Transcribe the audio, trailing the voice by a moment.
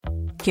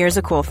Here's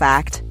a cool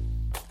fact.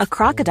 A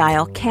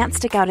crocodile can't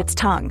stick out its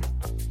tongue.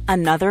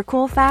 Another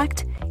cool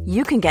fact,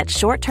 you can get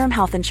short-term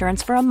health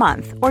insurance for a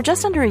month or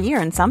just under a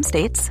year in some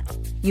states.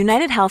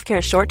 United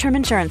Healthcare short-term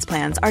insurance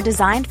plans are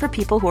designed for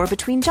people who are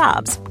between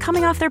jobs,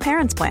 coming off their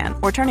parents' plan,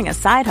 or turning a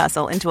side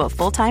hustle into a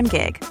full-time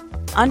gig.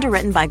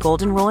 Underwritten by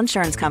Golden Rule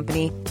Insurance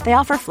Company, they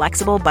offer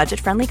flexible,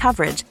 budget-friendly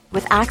coverage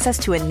with access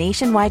to a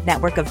nationwide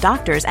network of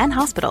doctors and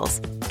hospitals.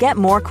 Get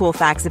more cool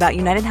facts about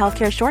United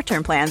Healthcare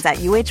short-term plans at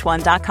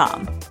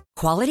uh1.com.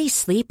 Quality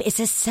sleep is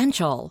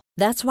essential.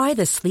 That's why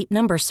the Sleep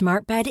Number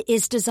Smart Bed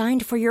is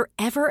designed for your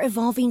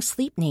ever-evolving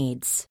sleep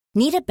needs.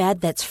 Need a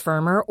bed that's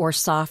firmer or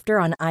softer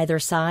on either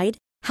side?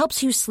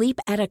 Helps you sleep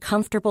at a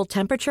comfortable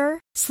temperature?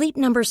 Sleep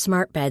Number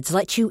Smart Beds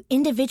let you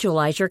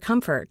individualize your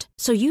comfort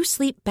so you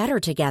sleep better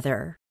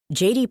together.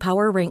 J.D.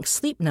 Power ranks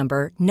Sleep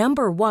Number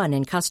number 1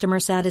 in customer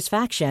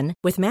satisfaction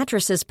with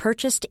mattresses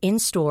purchased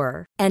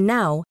in-store. And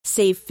now,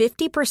 save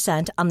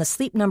 50% on the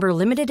Sleep Number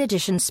Limited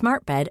Edition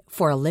Smart Bed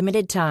for a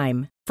limited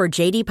time. For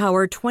J.D.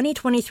 Power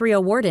 2023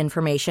 award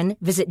information,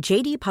 visit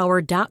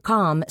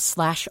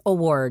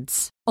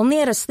jdpower.com/awards.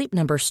 Only at a Sleep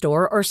Number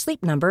store or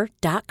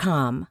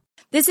sleepnumber.com.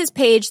 This is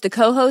Paige, the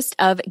co-host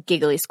of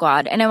Giggly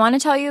Squad, and I want to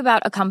tell you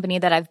about a company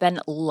that I've been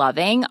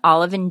loving,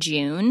 Olive &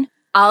 June.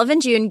 Olive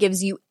 & June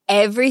gives you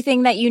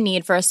everything that you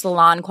need for a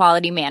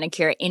salon-quality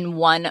manicure in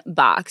one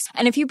box.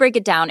 And if you break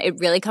it down, it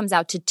really comes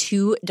out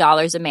to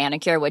 $2 a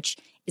manicure, which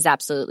is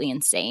absolutely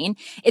insane.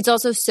 It's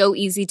also so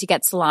easy to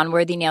get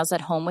salon-worthy nails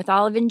at home with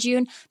Olive &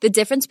 June. The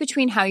difference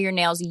between how your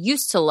nails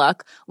used to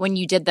look when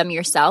you did them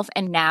yourself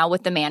and now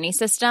with the Mani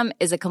system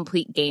is a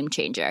complete game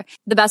changer.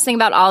 The best thing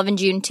about Olive &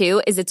 June,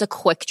 too, is it's a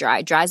quick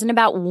dry. Dries in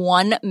about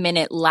 1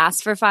 minute,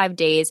 lasts for 5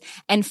 days,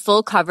 and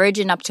full coverage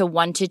in up to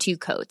 1 to 2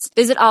 coats.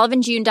 Visit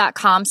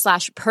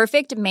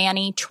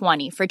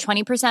oliveandjune.com/perfectmani20 for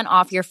 20%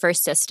 off your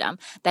first system.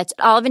 That's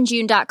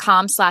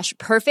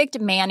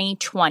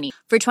oliveandjune.com/perfectmani20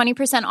 for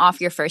 20%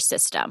 off your first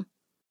system.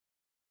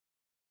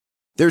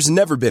 There's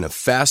never been a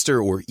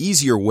faster or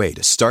easier way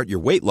to start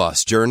your weight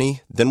loss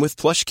journey than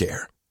with PlushCare.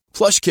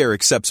 PlushCare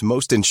accepts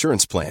most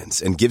insurance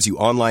plans and gives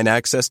you online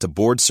access to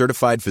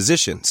board-certified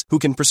physicians who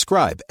can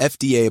prescribe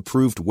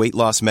FDA-approved weight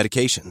loss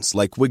medications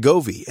like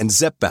Wegovy and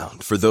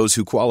Zepbound for those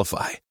who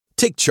qualify.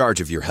 Take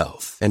charge of your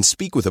health and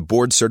speak with a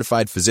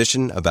board-certified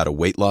physician about a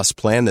weight loss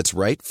plan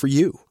that's right for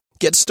you.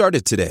 Get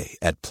started today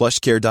at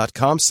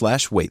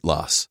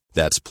plushcare.com/weightloss.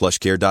 That's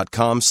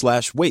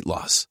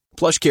plushcare.com/weightloss.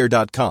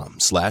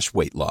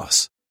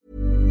 plushcare.com/weightloss.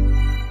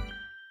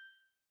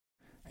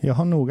 Jag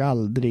har nog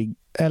aldrig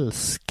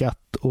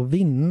älskat att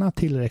vinna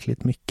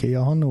tillräckligt mycket.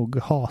 Jag har nog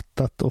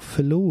hatat att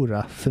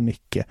förlora för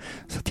mycket.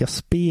 Så att jag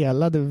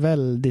spelade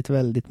väldigt,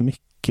 väldigt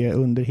mycket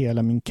under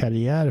hela min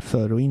karriär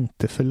för att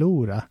inte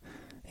förlora.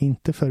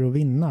 Inte för att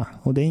vinna.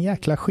 Och det är en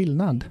jäkla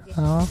skillnad.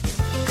 Ja.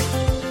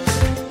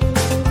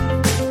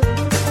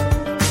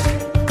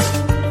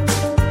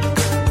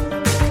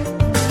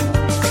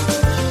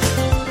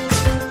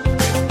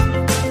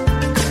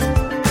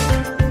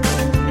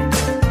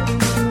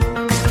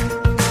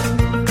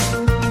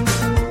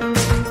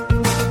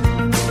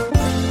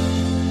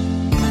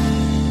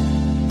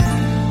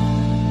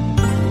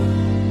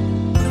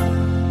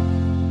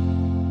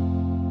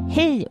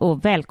 Hej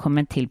och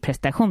välkommen till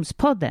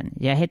Prestationspodden.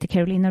 Jag heter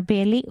Caroline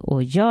Norbeli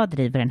och jag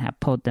driver den här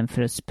podden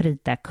för att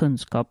sprida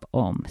kunskap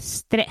om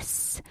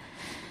stress.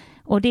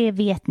 Och det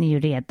vet ni ju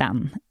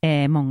redan,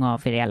 många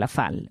av er i alla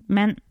fall.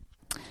 Men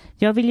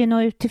jag vill ju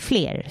nå ut till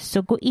fler,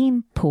 så gå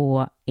in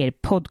på er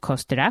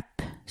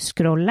podcaster-app,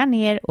 scrolla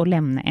ner och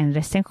lämna en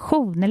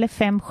recension eller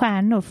 5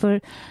 stjärnor,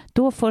 för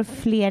då får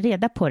fler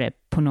reda på det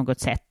på något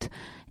sätt.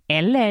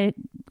 Eller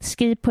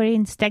skriv på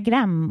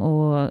Instagram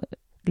och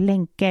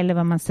länka, eller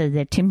vad man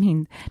säger,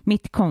 till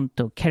mitt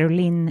konto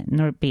Caroline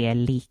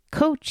Norbeli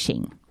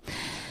Coaching.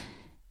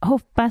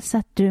 Hoppas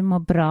att du mår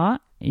bra.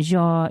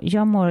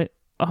 Jag mår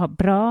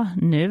bra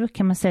nu,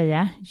 kan man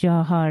säga.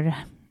 Jag har,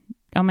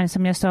 men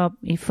som jag sa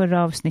i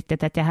förra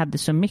avsnittet, att jag hade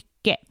så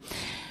mycket.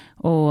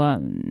 Och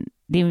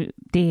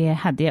det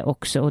hade jag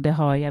också, och det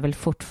har jag väl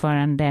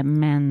fortfarande,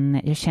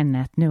 men jag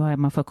känner att nu har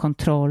man fått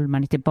kontroll,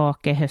 man är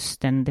tillbaka i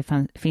hösten, det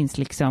finns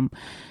liksom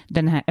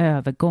den här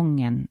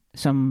övergången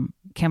som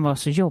kan vara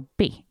så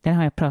jobbig. Den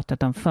har jag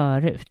pratat om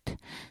förut.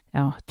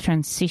 Ja,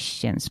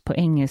 transitions på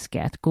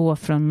engelska, att gå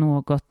från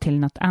något till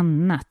något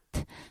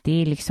annat.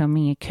 Det är liksom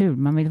inget kul.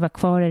 Man vill vara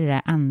kvar i det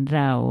där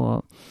andra,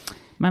 och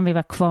man vill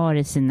vara kvar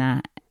i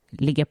sina,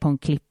 ligga på en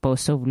klippa och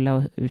sola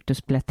och ut och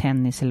spela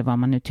tennis eller vad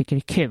man nu tycker är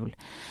kul.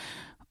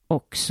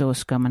 Och så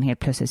ska man helt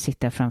plötsligt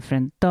sitta framför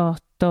en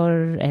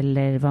dator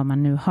eller vad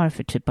man nu har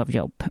för typ av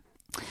jobb.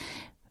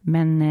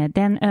 Men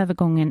den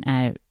övergången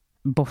är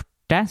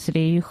borta, så det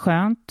är ju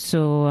skönt.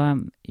 Så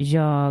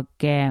jag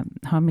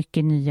har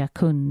mycket nya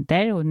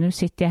kunder, och nu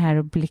sitter jag här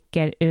och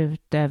blickar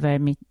ut över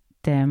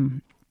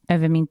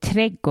min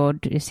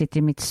trädgård. Jag sitter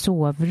i mitt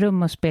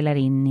sovrum och spelar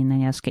in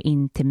innan jag ska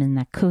in till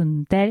mina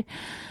kunder.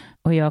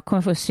 Och jag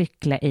kommer få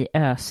cykla i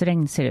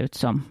ösregn, ser det ut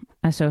som.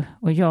 Alltså,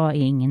 och jag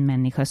är ingen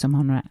människa som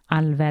har några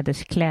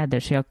allväderskläder,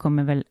 så jag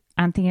kommer väl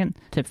antingen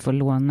typ få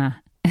låna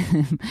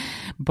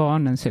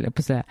barnen skulle jag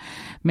på säga.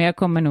 Men jag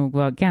kommer nog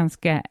vara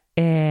ganska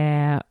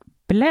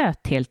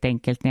blöt helt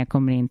enkelt när jag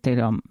kommer in till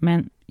dem.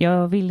 Men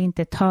jag vill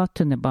inte ta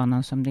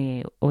tunnelbanan som det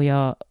är och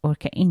jag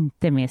orkar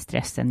inte med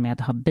stressen med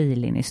att ha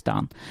bil in i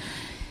stan.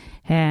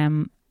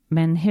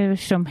 Men hur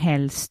som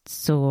helst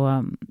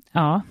så,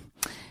 ja,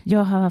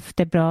 jag har haft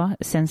det bra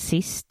sen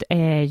sist.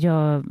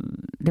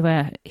 Det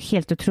var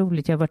helt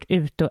otroligt. Jag har varit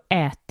ute och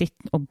ätit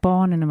och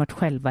barnen har varit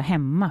själva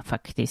hemma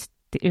faktiskt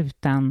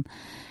utan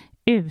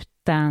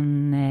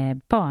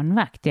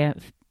barnvakt.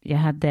 Jag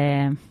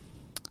hade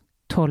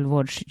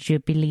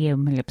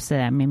 12-årsjubileum höll jag på att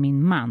säga, med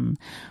min man.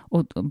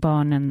 Och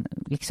barnen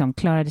liksom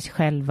klarade sig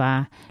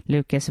själva.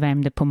 Lukas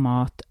värmde på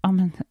mat.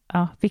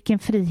 Vilken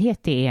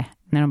frihet det är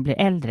när de blir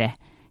äldre.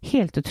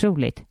 Helt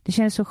otroligt. Det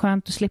känns så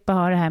skönt att slippa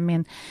ha det här med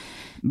en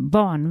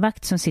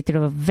barnvakt som sitter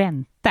och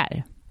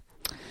väntar.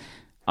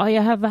 Ja,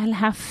 jag har väl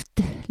haft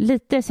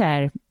lite så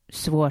här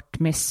svårt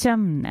med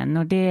sömnen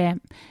och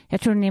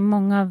jag tror det är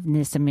många av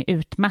ni som är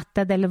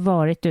utmattade eller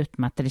varit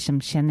utmattade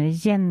som känner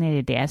igen er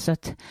i det, så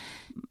att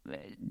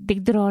det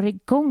drar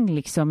igång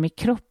liksom i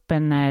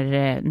kroppen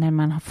när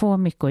man får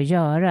mycket att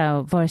göra,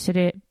 och vare sig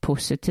det är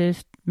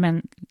positivt,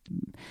 men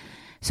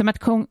som att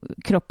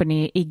kroppen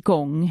är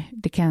igång.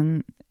 Det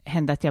kan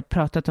hända att jag har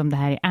pratat om det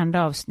här i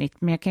andra avsnitt,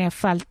 men jag kan i alla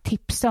fall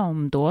tipsa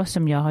om då,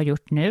 som jag har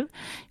gjort nu,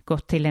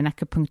 gått till en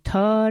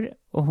akupunktör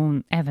och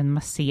hon även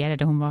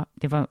masserade, hon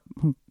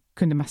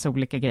kunde massa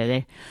olika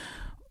grejer.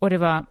 Och det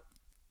var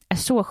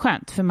så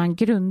skönt, för man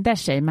grundar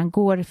sig, man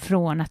går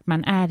från att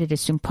man är i det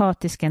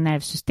sympatiska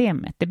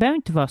nervsystemet. Det behöver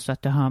inte vara så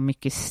att du har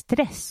mycket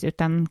stress,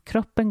 utan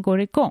kroppen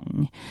går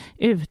igång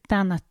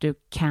utan att du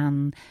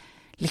kan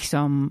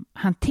liksom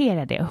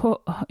hantera det.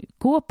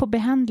 Gå på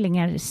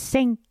behandlingar,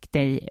 sänk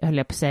dig, höll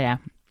jag på att säga.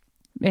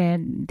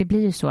 Det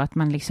blir ju så att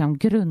man liksom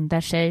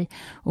grundar sig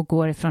och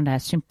går från det här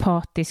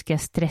sympatiska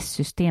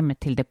stresssystemet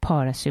till det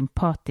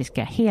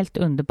parasympatiska. Helt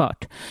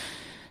underbart.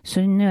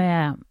 Så nu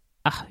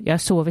jag har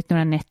sovit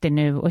några nätter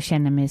nu och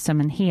känner mig som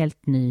en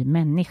helt ny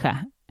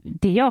människa.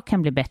 Det jag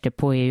kan bli bättre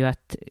på är ju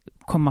att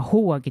komma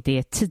ihåg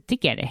det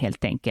tidigare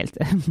helt enkelt.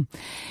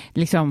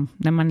 Liksom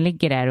när man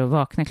ligger där och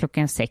vaknar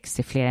klockan 6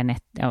 i flera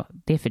nätter, ja,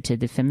 det är för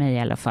tidigt för mig i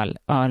alla fall.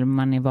 Ja,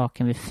 man är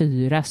vaken vid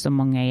 4 så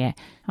många är,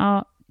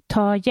 ja,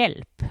 ta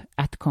hjälp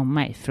att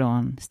komma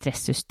ifrån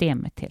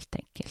stresssystemet helt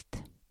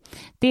enkelt.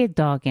 Det är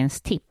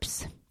dagens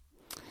tips.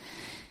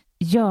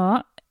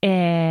 Ja,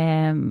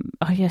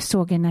 jag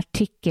såg en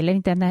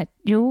artikel,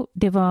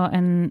 det var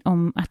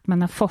om att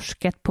man har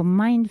forskat på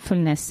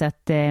mindfulness,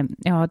 att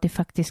det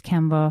faktiskt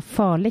kan vara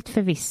farligt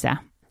för vissa.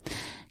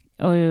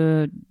 Och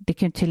det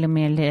kan till och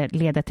med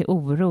leda till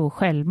oro och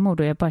självmord,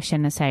 och jag bara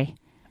känner så här,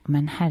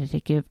 men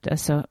herregud,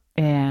 alltså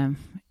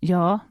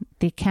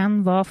det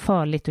kan vara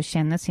farligt att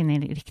känna sina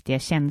riktiga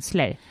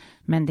känslor,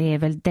 men det är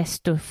väl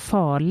desto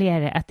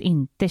farligare att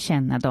inte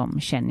känna dem,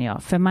 känner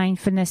jag. För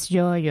mindfulness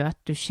gör ju att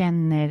du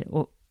känner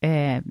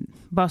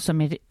vad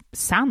som är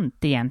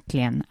sant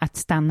egentligen, att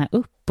stanna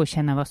upp och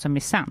känna vad som är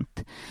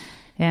sant.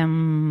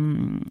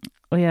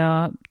 Och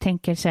jag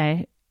tänker så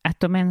här, att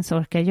de ens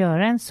orkar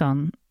göra en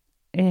sån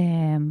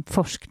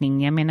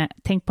forskning. Jag menar,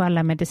 tänk på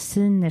alla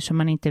mediciner som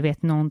man inte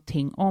vet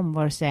någonting om,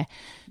 vare sig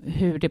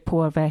hur det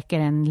påverkar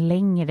en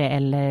längre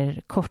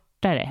eller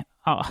kortare.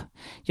 Ja,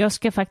 jag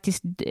ska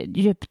faktiskt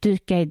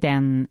djupdyka i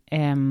den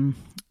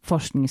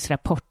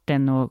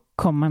forskningsrapporten och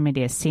komma med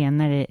det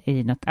senare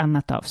i något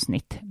annat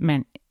avsnitt.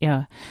 Men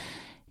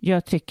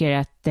jag tycker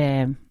att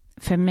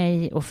för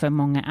mig och för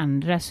många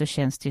andra så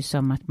känns det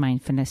som att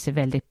mindfulness är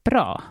väldigt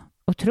bra.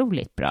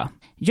 Otroligt bra.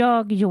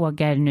 Jag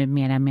yogar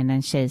numera med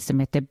en tjej som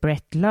heter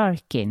Brett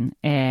Larkin.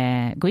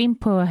 Gå in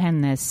på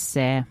hennes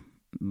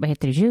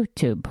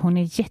YouTube. Hon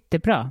är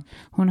jättebra.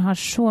 Hon har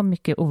så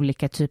mycket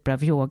olika typer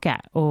av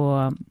yoga.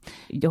 Och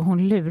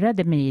hon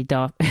lurade mig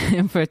idag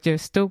för att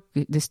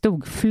det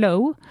stod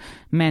flow.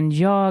 Men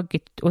jag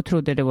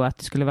trodde då att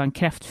det skulle vara en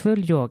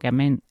kraftfull yoga,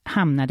 men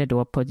hamnade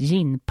då på ett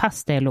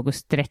yin-pass där jag låg och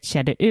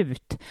stretchade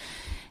ut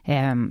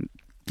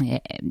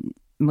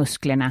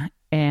musklerna.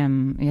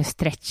 Jag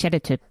stretchade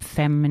typ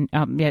 5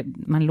 minuter.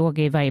 Man låg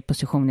i varje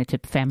position i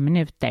typ 5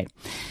 minuter.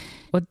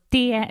 Och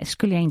det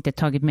skulle jag inte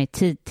tagit mig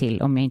tid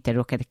till om jag inte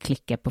råkade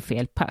klicka på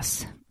fel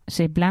pass.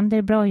 Så ibland är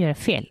det bra att göra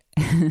fel.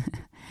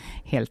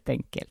 Helt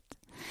enkelt.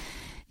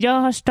 Jag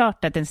har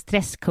startat en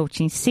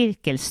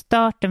stresscoaching-cirkel.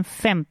 Start den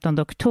 15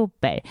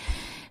 oktober.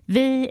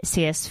 Vi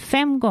ses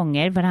 5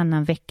 gånger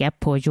varannan vecka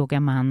på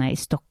Yogamana i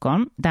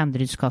Stockholm,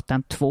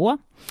 Danderydsgatan 2.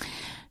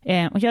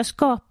 Och jag har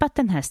skapat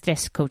den här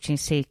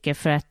stresscoaching-cirkeln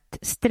för att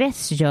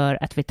stress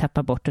gör att vi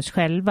tappar bort oss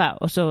själva,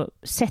 och så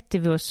sätter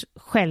vi oss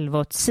själva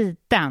åt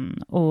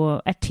sidan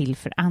och är till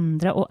för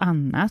andra och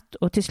annat,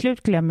 och till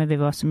slut glömmer vi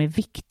vad som är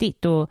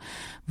viktigt och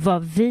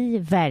vad vi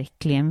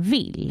verkligen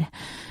vill.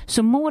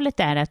 Så målet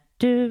är att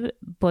du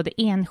både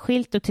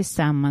enskilt och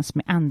tillsammans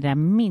med andra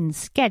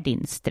minskar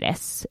din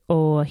stress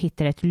och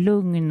hittar ett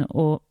lugn,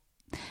 och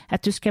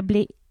att du ska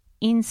bli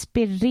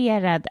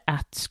inspirerad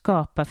att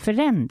skapa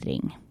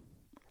förändring.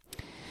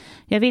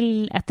 Jag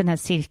vill att den här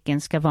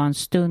cirkeln ska vara en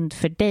stund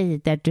för dig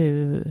där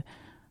du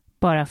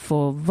bara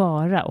få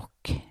vara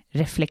och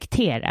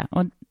reflektera.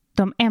 Och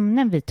de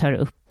ämnen vi tar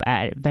upp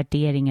är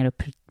värderingar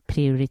och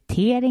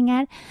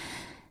prioriteringar,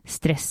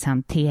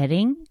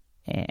 stresshantering,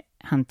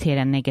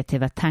 hantera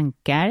negativa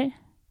tankar,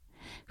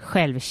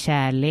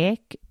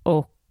 självkärlek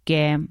och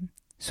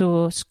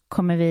så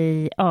kommer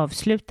vi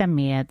avsluta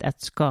med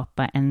att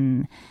skapa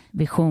en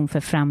vision för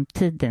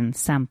framtiden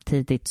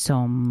samtidigt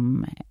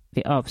som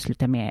vi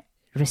avslutar med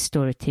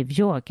restorative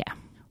yoga.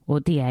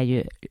 Och det är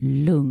ju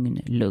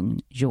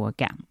lugn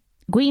yoga.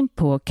 Gå in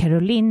på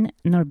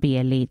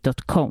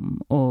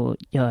carolinnorbeli.com och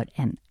gör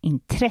en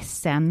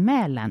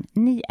intresseanmälan.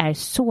 Ni är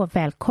så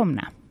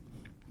välkomna.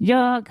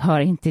 Jag har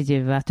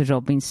intervjuat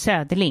Robin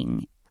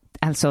Söderling,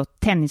 alltså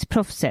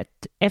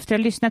tennisproffset. Efter att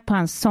ha lyssnat på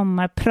hans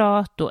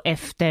sommarprat och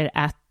efter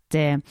att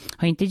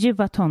ha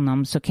intervjuat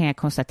honom så kan jag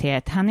konstatera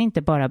att han är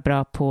inte bara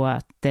bra på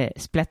att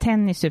spela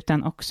tennis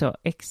utan också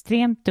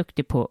extremt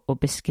duktig på att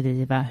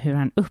beskriva hur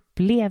han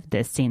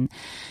upplevde sin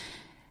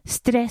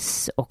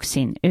stress och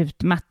sin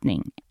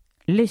utmattning.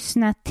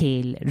 Lyssna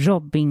till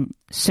Robin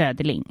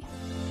Söderling.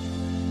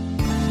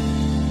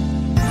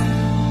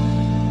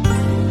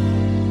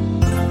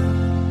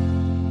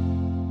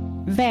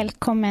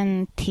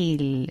 Välkommen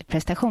till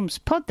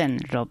prestationspodden,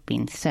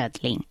 Robin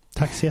Söderling.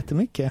 Tack så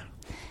jättemycket.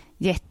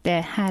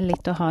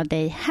 Jättehärligt att ha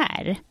dig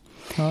här.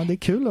 Ja, det är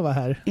kul att vara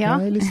här. Ja. Jag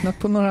har lyssnat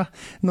på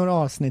några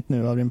avsnitt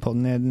nu av din podd.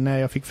 När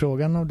jag fick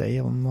frågan av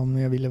dig om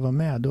jag ville vara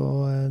med,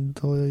 då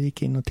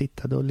gick jag in och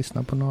tittade och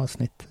lyssnade på några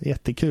avsnitt.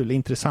 Jättekul,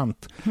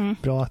 intressant.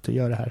 Bra att du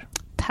gör det här.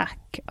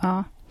 Tack.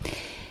 Ja.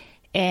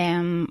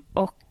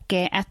 Och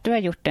att du har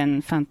gjort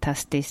en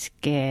fantastisk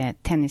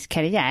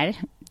tenniskarriär,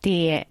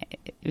 det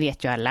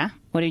vet ju alla.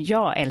 Och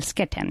jag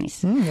älskar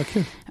tennis. Vad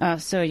kul. Ja,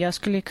 så jag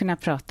skulle kunna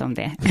prata om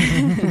det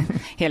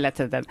hela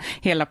tiden,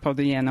 hela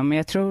podden igenom. Men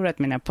jag tror att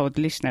mina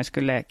poddlyssnare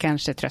skulle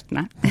kanske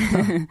tröttna.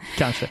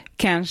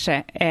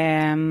 Kanske.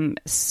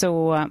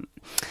 Så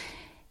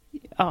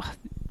ja,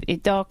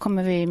 idag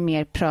kommer vi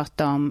mer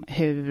prata om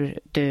hur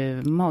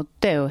du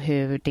mådde och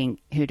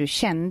hur du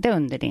kände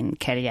under din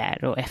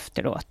karriär och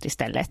efteråt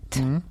istället.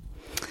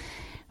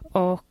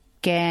 Och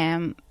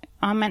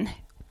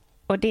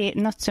och det är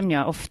något som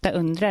jag ofta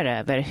undrar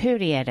över.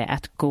 Hur är det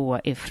att gå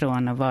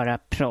ifrån att vara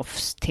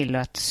proffs till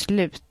att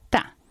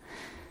sluta?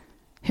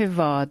 Hur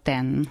var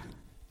den?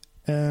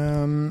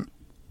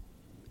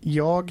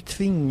 Jag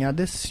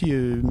tvingades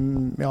ju,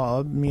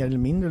 mer eller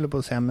mindre eller på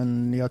att säga,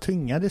 men jag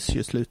tvingades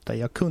ju sluta.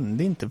 Jag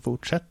kunde inte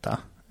fortsätta.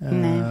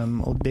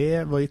 Och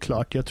det var ju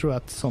klart, jag tror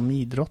att som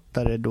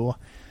idrottare då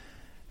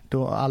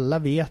alla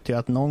vet ju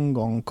att någon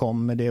gång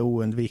kommer det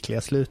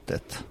oundvikliga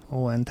slutet.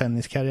 Och en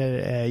tenniskarriär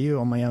är ju,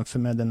 om man jämför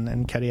med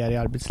en karriär i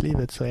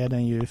arbetslivet, så är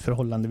den ju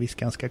förhållandevis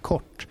ganska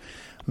kort.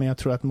 Men jag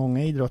tror att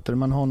många idrottare,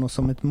 man har nog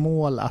som ett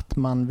mål att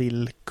man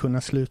vill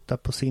kunna sluta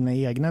på sina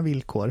egna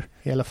villkor.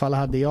 I alla fall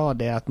hade jag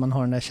det, att man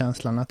har den där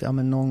känslan att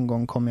men någon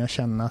gång kommer jag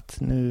känna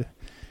att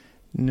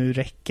nu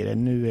räcker det,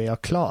 nu är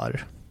jag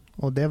klar.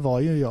 Och det var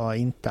ju jag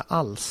inte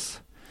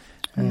alls.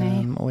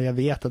 Och jag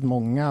vet att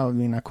många av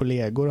mina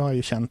kollegor har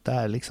ju känt det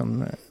här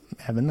liksom,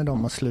 även när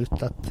de har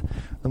slutat,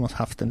 de har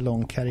haft en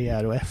lång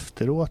karriär och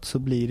efteråt så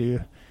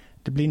blir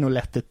det blir nog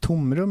lätt ett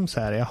tomrum så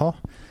här.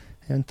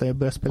 Jag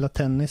började spela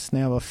tennis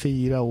när jag var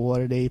 4 år,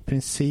 det är i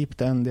princip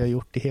det enda jag har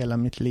gjort i hela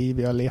mitt liv.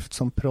 Jag har levt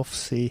som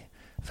proffs i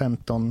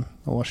 15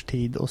 års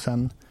tid och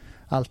sen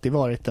alltid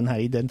varit den här,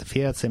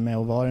 identifierat sig med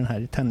att vara den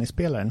här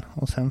tennisspelaren,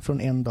 och sen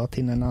från en dag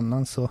till en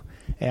annan så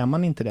är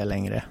man inte det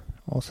längre,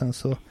 och sen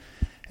så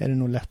är det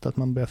nog lätt att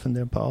man börjar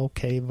fundera på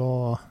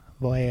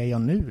vad är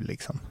jag nu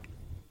liksom?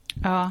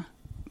 Ja,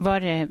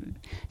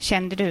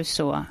 kände du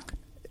så?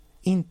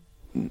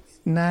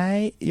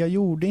 Nej, jag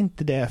gjorde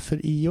inte det,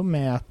 för i och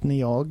med att när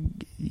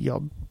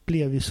jag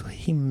blev ju så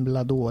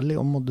himla dålig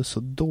och mådde så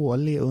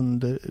dåligt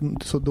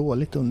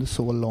under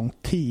så lång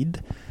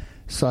tid,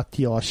 så att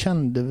jag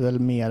kände väl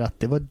mer att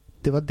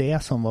det var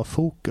det som var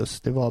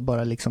fokus. Det var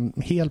bara liksom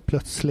helt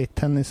plötsligt,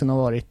 tennisen har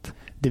varit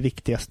det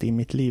viktigaste i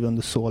mitt liv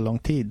under så lång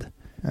tid.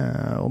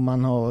 Och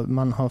man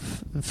har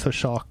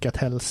försakat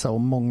hälsa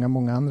och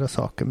många andra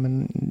saker,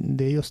 men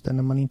det är just det,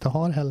 när man inte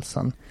har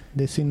hälsan,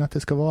 det är synd att det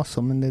ska vara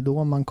så, men det är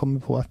då man kommer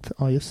på att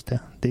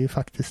det är ju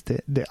faktiskt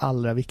det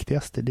allra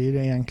viktigaste, det är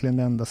ju egentligen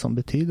det enda som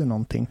betyder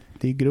någonting,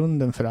 det är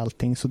grunden för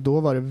allting. Så då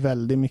var det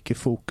väldigt mycket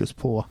fokus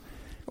på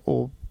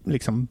att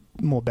liksom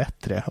må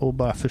bättre och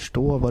bara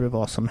förstå vad det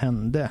var som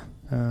hände.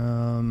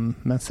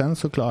 Men sen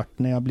såklart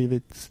när jag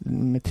blivit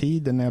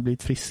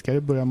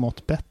friskare, börjat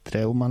mått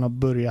bättre och man har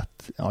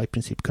börjat i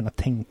princip kunna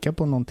tänka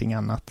på någonting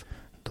annat,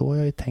 då har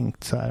jag ju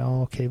tänkt så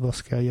här, okej, vad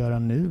ska jag göra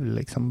nu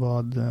liksom,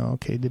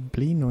 det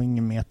blir nog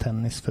ingen mer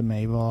tennis för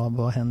mig,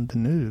 vad händer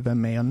nu,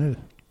 vem är jag nu?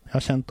 Jag har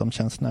känt de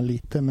känslorna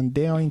lite, men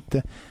det har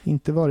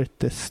inte varit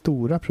det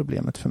stora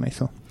problemet för mig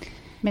så.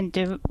 Men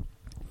du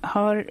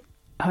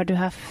har du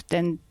haft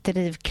en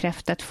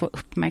drivkraft att få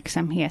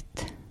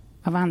uppmärksamhet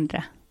av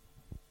andra?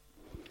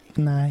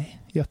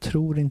 Nej, jag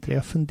tror inte det. Jag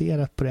har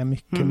funderat på det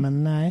mycket,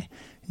 men nej.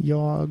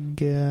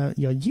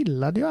 Jag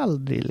gillade ju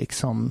aldrig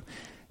liksom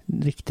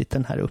riktigt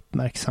den här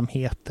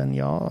uppmärksamheten.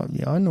 Jag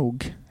är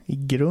nog i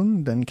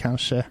grunden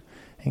kanske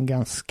en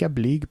ganska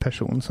blyg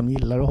person som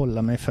gillar att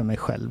hålla mig för mig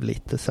själv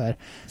lite så här.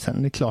 Sen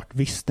är det klart,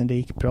 visst när det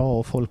gick bra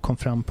och folk kom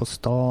fram på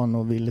stan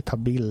och ville ta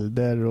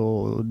bilder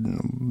och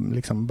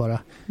liksom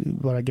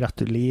bara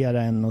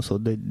gratulera en och så.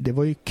 Det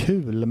var ju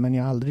kul, men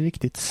jag har aldrig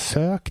riktigt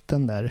sökt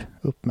den där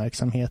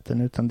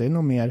uppmärksamheten, utan det är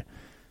nog mer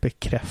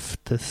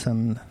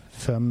bekräftelsen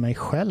för mig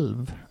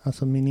själv.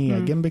 Alltså min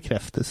egen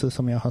bekräftelse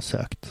som jag har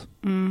sökt.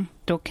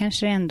 Då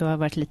kanske det ändå har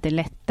varit lite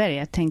lättare.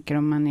 Jag tänker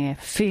om man är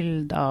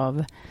fylld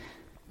av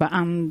vad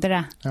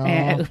andra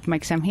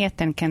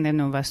uppmärksamheten, kan det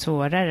nog vara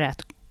svårare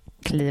att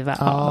kliva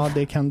av. Ja,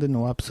 det kan det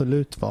nog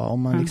absolut vara.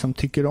 Om man liksom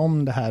tycker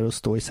om det här och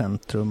stå i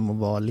centrum och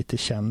vara lite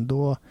känd,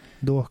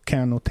 då kan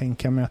jag nog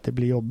tänka mig att det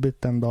blir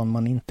jobbigt den dagen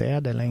man inte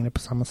är det längre på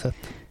samma sätt.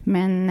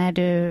 Men när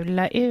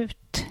du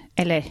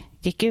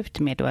gick ut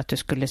med då att du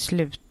skulle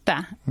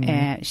sluta,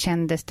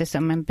 kändes det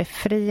som en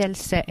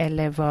befrielse,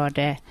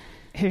 eller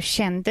hur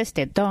kändes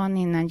det dagen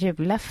innan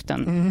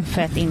julafton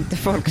för att inte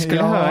folk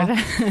skulle höra?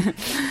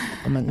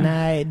 Men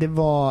nej, det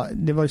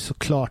var ju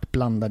såklart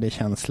blandade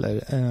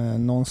känslor.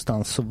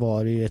 Någonstans så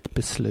var det ju ett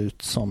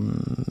beslut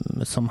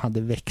som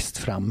hade växt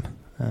fram.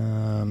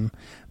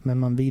 Men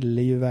man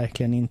ville ju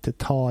verkligen inte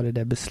ta det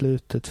där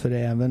beslutet, för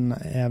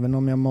även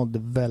om jag mådde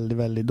väldigt,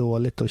 väldigt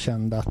dåligt och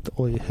kände att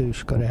oj, hur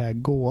ska det här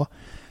gå?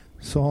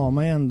 Så har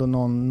man ju ändå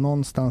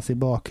någonstans i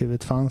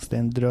bakhuvudet fanns det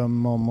en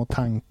dröm om och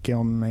tanke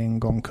om en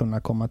gång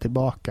kunna komma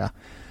tillbaka.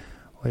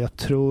 Och jag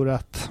tror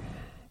att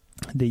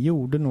det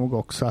gjorde nog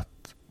också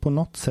att på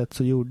något sätt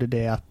så gjorde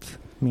det att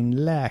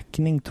min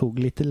läkning tog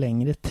lite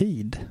längre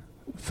tid.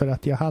 För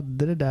att jag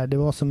hade det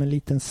var som en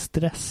liten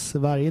stress.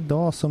 Varje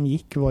dag som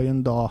gick var ju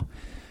en dag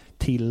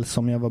till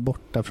som jag var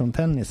borta från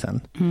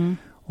tennisen.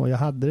 Och jag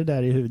hade det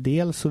där i huvudet.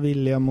 Dels så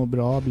ville jag må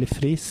bra, bli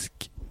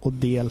frisk. Och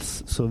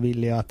dels så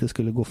ville jag att det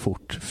skulle gå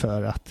fort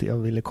för att jag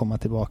ville komma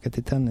tillbaka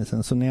till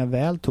tennisen. Så när jag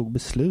väl tog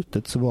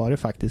beslutet så var det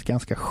faktiskt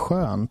ganska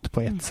skönt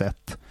på ett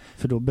sätt.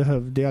 För då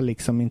behövde jag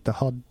liksom inte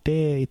ha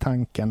det i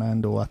tankarna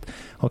ändå. Att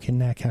okej,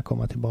 när kan jag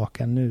komma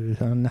tillbaka nu?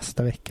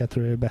 Nästa vecka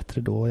tror jag det är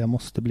bättre då. Jag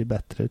måste bli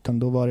bättre. Utan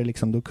då var det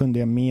liksom, då kunde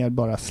jag mer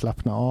bara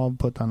slappna av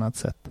på ett annat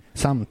sätt.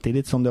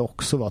 Samtidigt som det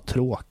också var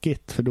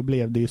tråkigt. För då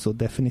blev det ju så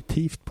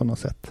definitivt på något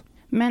sätt.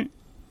 Men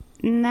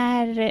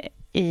när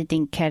i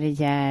din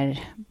karriär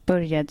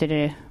började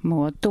du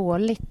må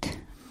dåligt?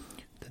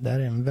 Det där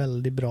är en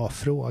väldigt bra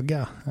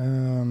fråga.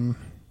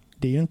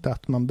 Det är ju inte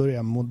att man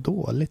börjar må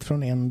dåligt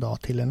från en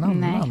dag till en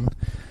annan.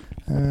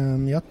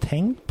 Jag har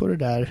tänkt på det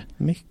där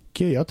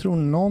mycket. Jag tror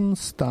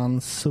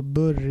någonstans så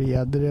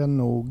började jag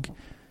nog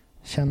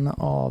känna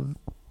av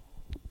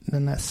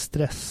den här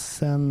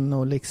stressen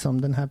och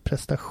liksom den här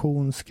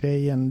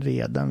prestationsgrejen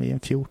redan vid en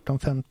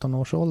 14-15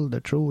 års ålder,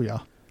 tror jag.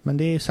 Men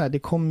det är ju så här, det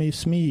kommer ju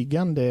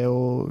smygande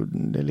och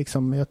det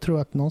liksom, jag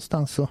tror att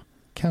någonstans så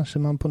kanske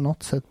man på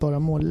något sätt bara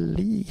mår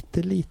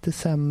lite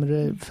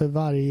sämre för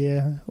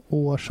varje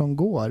år som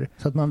går.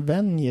 Så att man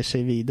vänjer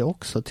sig vid det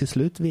också. Till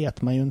slut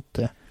vet man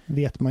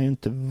ju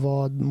inte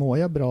vad mår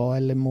jag bra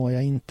eller mår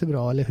jag inte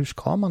bra eller hur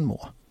ska man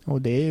må.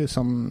 Och det är ju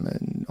som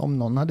om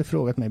någon hade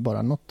frågat mig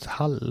bara något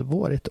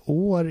halvår, ett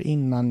år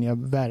innan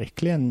jag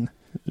verkligen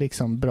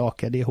liksom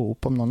brakade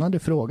ihop. Om någon hade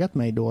frågat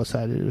mig då så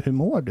här, hur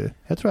mår du?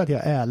 Jag tror att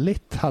jag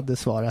ärligt hade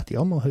svarat,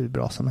 jag mår hur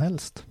bra som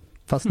helst.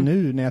 Fast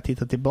nu när jag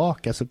tittar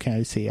tillbaka så kan jag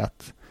ju se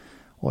att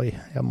oj,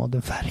 jag mådde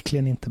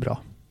verkligen inte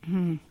bra.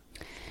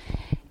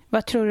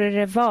 Vad tror du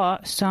det var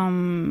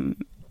som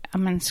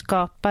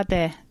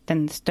skapade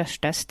den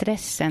största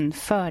stressen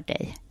för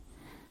dig?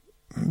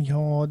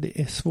 Ja,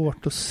 det är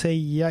svårt att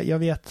säga. Jag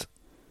vet,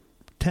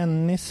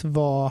 tennis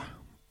var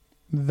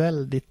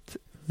väldigt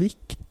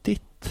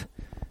viktigt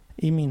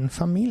i min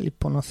familj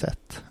på något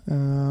sätt.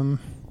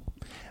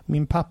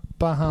 Min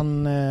pappa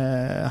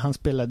han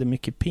spelade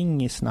mycket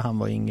pingis när han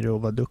var yngre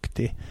och var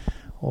duktig.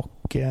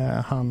 Och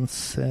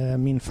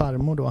min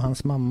farmor då,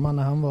 hans mamma,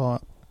 när han var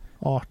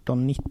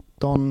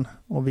 18-19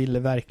 och ville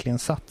verkligen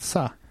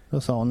satsa,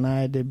 då sa hon,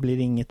 nej det blir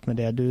inget med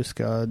det,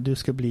 du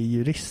ska bli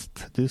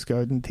jurist, du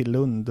ska till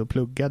Lund och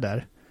plugga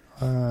där.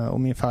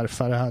 Och min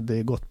farfar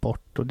hade gått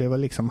bort och det var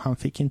liksom, han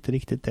fick inte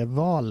riktigt det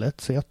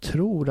valet. Så jag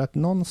tror att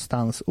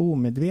någonstans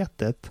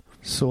omedvetet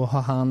så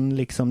har han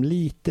liksom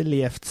lite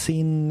levt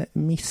sin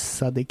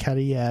missade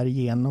karriär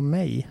genom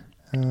mig.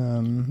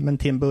 Men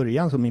till en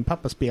början så min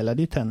pappa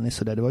spelade ju tennis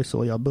och det var ju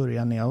så jag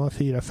började. När jag var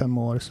 4-5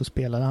 år så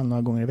spelade han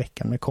några gånger i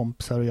veckan med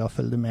kompisar och jag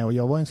följde med. Och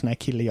jag var en sån här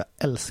kille, jag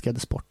älskade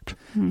sport.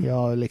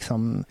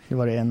 Det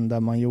var det enda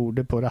man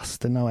gjorde på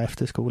rasterna och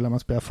efter skolan. Man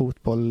spelade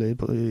fotboll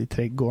i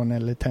trädgården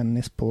eller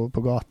tennis på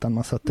gatan.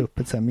 Man satte upp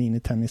ett så här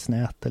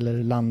minitennisnät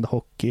eller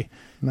landhockey.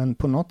 Men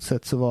på något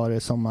sätt så var det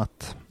som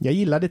att jag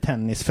gillade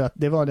tennis för att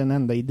det var den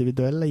enda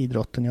individuella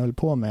idrotten jag höll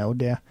på med. Och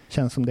det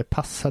känns som det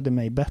passade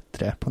mig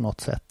bättre på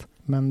något sätt.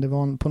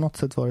 Men på något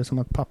sätt var det som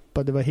att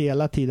pappa, det var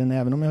hela tiden,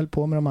 även om jag höll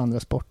på med de andra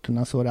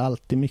sporterna så var det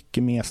alltid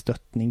mycket mer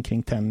stöttning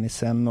kring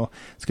tennisen. Och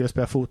skulle jag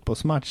spela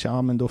fotbollsmatch,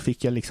 ja men då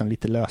fick jag liksom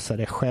lite lösa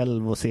det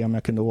själv och se om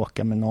jag kunde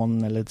åka med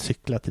någon eller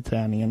cykla till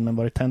träningen. Men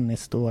var det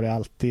tennis, då var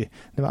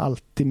det var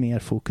alltid mer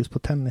fokus på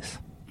tennis.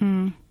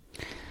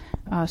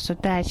 Ja, så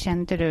där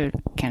kände du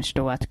kanske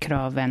då att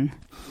kraven...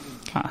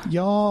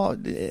 Ja,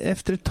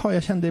 efter ett tag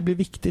jag kände det blev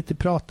viktigt. Det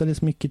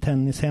pratades mycket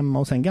tennis hemma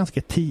och sen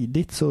ganska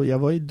tidigt, så jag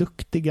var ju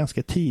duktig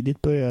ganska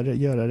tidigt, började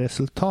göra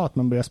resultat.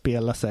 Man började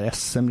spela så här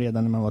SM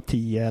redan när man var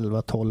 10,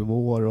 11, 12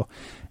 år och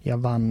jag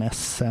vann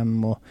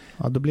SM och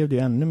ja, då blev det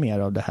ju ännu mer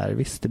av det här.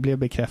 Visst, det blev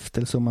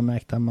bekräftelse och man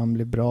märkte att man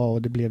blev bra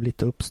och det blev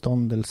lite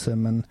uppståndelse,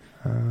 men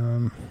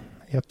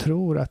jag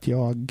tror att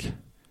jag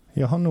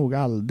har nog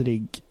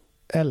aldrig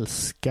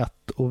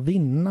älskat att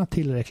vinna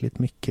tillräckligt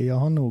mycket. Jag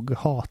har nog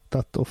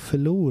hatat att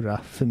förlora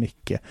för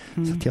mycket.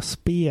 Så att jag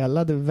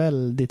spelade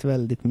väldigt,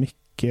 väldigt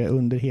mycket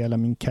under hela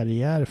min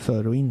karriär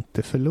för att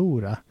inte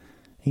förlora.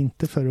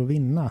 Inte för att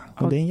vinna.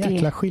 Och det är en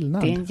jäkla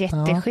skillnad. Det är en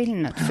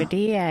jätteskillnad, för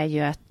det är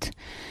ju att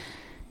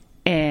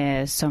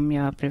som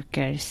jag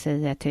brukar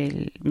säga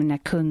till mina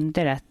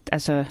kunder, att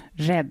alltså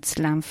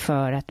rädslan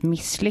för att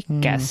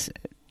misslyckas,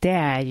 det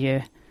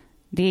är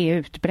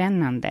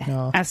utbrännande.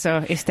 Ja.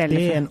 Alltså, istället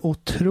det är en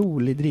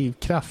otrolig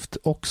drivkraft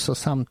också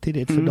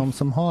samtidigt. För de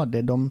som har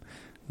det, de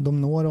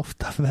når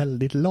ofta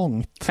väldigt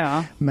långt.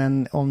 Ja.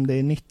 Men om det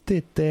är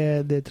nyttigt,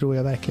 det tror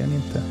jag verkligen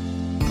inte.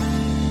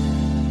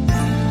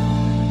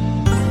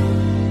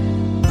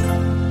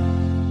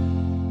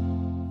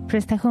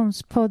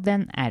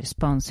 Prestationspodden är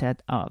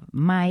sponsrad av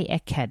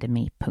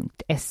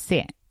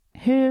myacademy.se.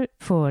 Hur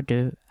får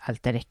du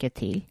allt det räcker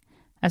till?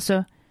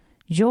 Alltså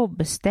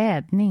jobb,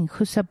 städning,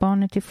 skjutsa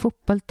barnet till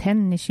fotboll,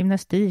 tennis,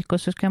 gymnastik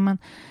och så ska man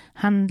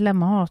handla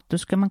mat och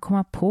ska man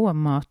komma på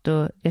mat.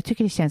 Och jag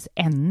tycker det känns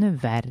ännu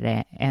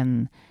värre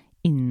än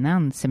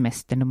innan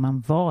semestern då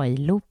man var i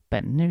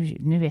loopen.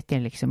 Nu vet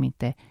jag liksom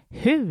inte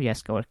hur jag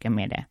ska orka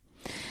med det.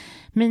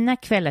 Mina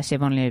kvällar ser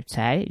vanligen ut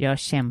så här. Jag har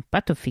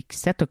kämpat och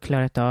fixat och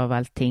klarat av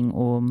allting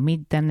och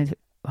middagen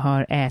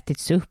har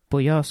ätits upp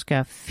och jag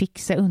ska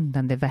fixa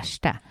undan det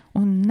värsta.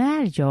 Och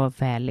när jag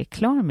väl är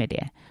klar med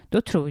det,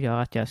 då tror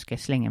jag att jag ska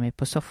slänga mig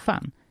på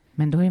soffan.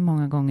 Men då är det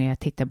många gånger jag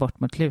tittar bort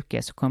mot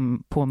Lukas och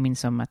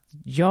påminns om att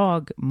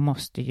jag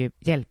måste ju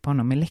hjälpa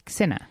honom med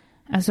läxorna.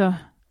 Alltså,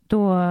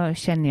 då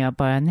känner jag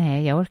bara,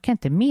 nej, jag orkar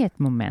inte med ett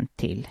moment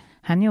till.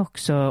 Han är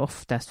också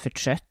oftast för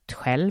trött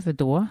själv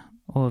då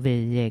och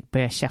vi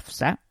börjar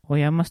tjafsa. Och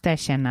jag måste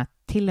erkänna att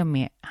till och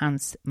med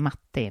hans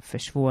matte är för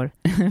svår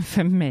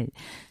för mig.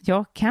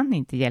 Jag kan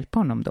inte hjälpa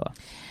honom då.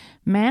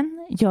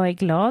 Men jag är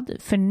glad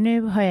för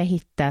nu har jag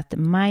hittat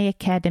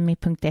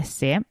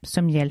myacademy.se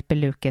som hjälper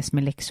Lukas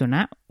med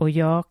läxorna. Och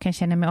jag kan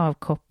känna mig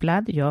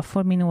avkopplad. Jag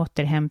får min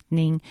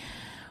återhämtning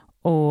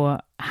och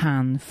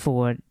han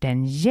får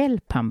den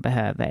hjälp han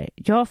behöver.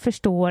 Jag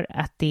förstår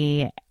att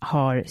det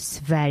har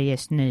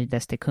Sveriges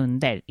nöjdaste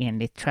kunder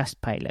enligt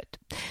Trustpilot.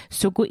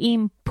 Så gå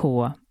in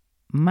på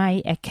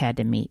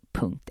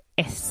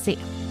myacademy.se.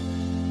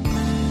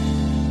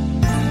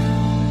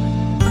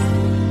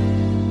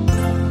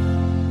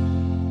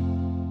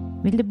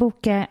 Vill du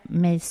boka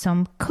mig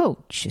som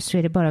coach så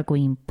är det bara att gå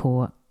in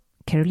på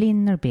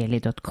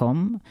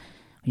carolinnnorbeli.com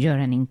och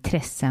göra en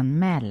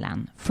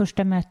intresseanmälan.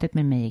 Första mötet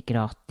med mig är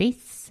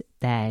gratis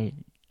där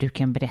du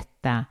kan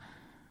berätta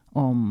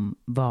om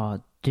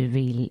vad du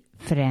vill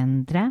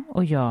förändra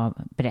och jag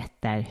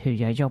berättar hur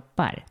jag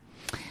jobbar.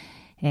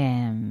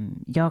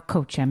 Jag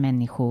coachar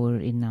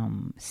människor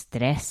inom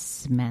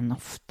stress men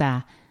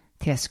ofta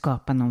till att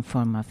skapa någon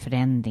form av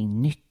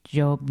förändring, nytt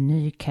jobb,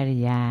 ny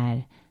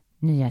karriär,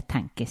 nya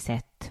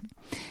tankesätt.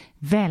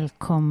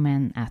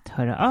 Välkommen att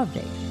höra av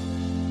dig.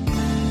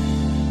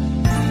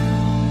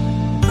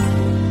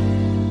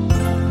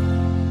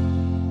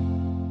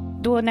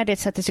 Då när det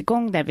sattes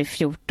igång där vid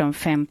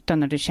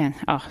 14-15 och du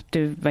kände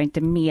du var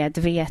inte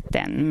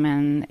medveten,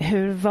 men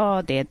hur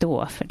var det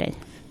då för dig?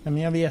 Ja,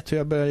 men jag vet hur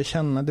jag började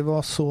känna. Det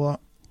var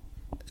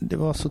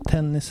så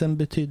tennisen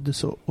betydde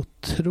så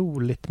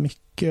otroligt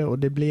mycket och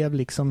det blev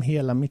liksom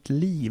hela mitt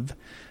liv.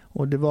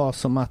 Och det var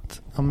som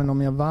att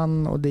om jag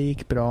vann och det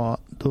gick bra,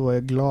 då var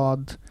jag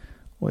glad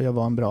och jag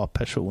var en bra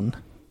person.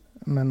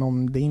 Men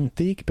om det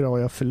inte gick bra och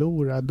jag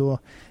förlorade, då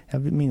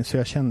jag minns hur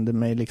jag kände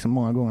mig liksom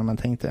många gånger man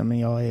tänkte men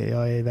jag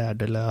är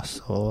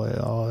värdelös och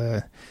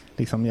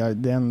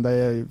det enda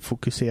jag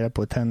fokuserar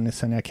på är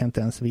tennisen, jag kan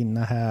inte ens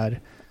vinna här.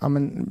 Ja,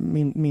 men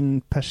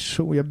min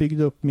person, jag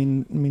byggde upp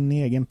min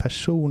egen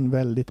person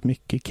väldigt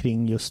mycket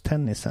kring just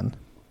tennisen.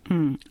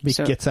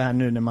 Vilket så här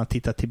nu när man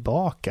tittar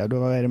tillbaka, då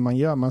vad är det man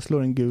gör? Man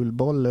slår en gul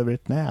boll över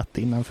ett nät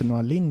innanför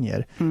några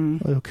linjer.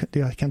 Och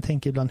jag kan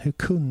tänka ibland, hur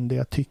kunde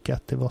jag tycka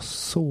att det var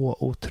så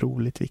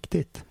otroligt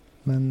viktigt?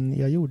 Men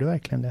jag gjorde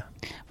verkligen det.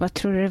 Vad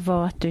tror du det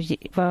var att du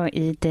var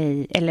i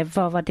dig, eller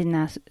vad var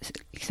dina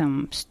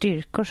liksom,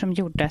 styrkor som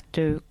gjorde att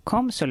du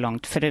kom så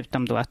långt,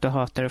 förutom då att du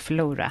hatar att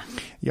förlora?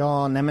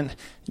 Ja, nej men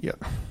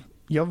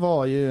jag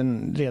var ju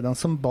redan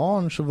som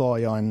barn så var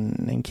jag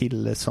en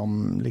kille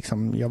som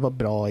liksom, jag var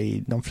bra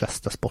i de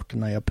flesta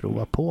sporterna jag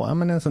provade på. Ja,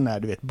 men en sån där,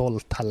 du vet,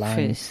 bolltalang.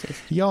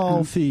 Fysiskt. Ja,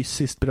 och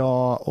fysiskt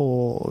bra,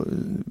 och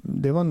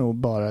det var nog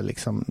bara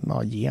liksom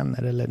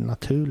gener eller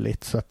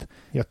naturligt. Så att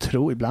jag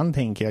tror, ibland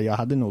tänker jag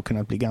hade nog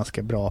kunnat bli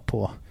ganska bra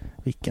på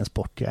vilken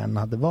sport jag än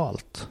hade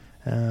valt.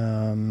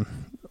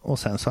 Och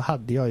sen så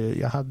hade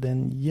jag hade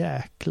en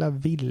jäkla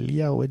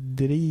vilja och ett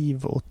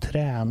driv att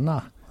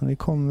träna. Och det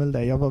kom väl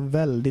där. Jag var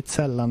väldigt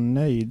sällan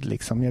nöjd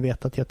liksom. Jag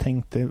vet att jag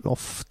tänkte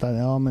ofta,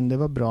 ja men det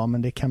var bra,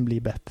 men det kan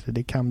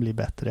bli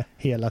bättre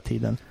hela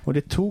tiden. Och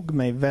det tog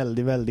mig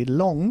väldigt, väldigt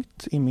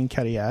långt i min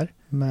karriär.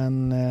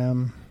 Men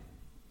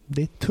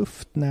det är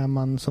tufft när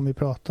man, som vi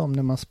pratade om,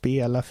 när man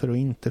spelar för att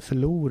inte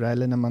förlora,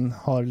 eller när man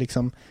har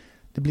liksom,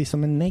 det blir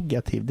som en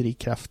negativ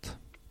drivkraft.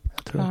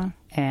 Jag tror. Ja.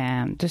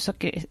 Du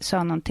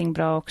sa någonting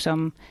bra också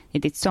om i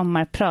ditt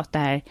sommarprat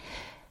där,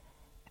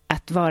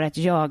 att vara ett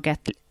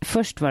jagat,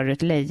 först var du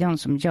ett lejon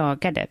som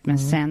jagade, men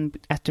sen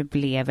att du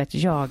blev ett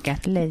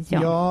jagat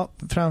lejon.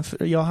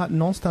 Ja,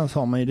 någonstans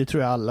har man ju, det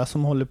tror jag alla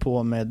som håller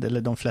på med,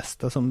 eller de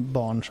flesta som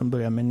barn som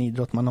börjar med en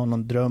idrott, man har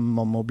någon dröm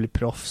om att bli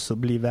proffs och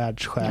bli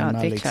världsstjärna.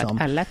 Ja, det är liksom.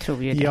 klart, alla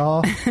tror ju det.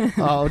 Ja,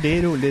 och det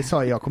är roligt, det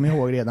sa jag, kommer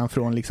ihåg redan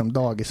från liksom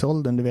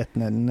dagisåldern, du vet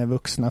när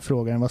vuxna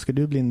frågar vad ska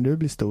du bli när du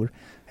blir stor?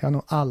 Jag har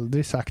nog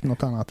aldrig sagt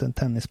något annat än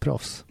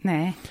tennisproffs.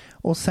 Nej.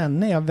 Och sen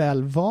när jag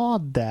väl var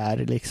där,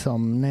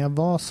 liksom, när jag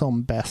var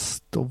som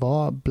bäst och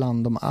var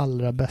bland de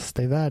allra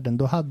bästa i världen,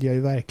 då hade jag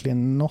ju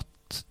verkligen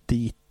nått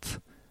dit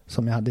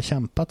som jag hade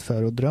kämpat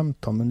för och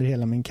drömt om under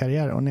hela min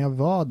karriär. Och när jag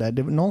var där,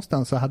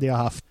 någonstans så hade jag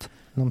haft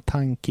någon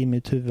tanke i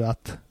mitt huvud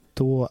att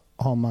då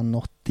har man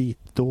nått dit,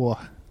 då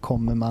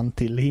kommer man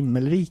till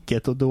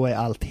himmelriket och då är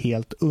allt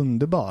helt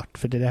underbart,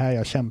 för det är det här jag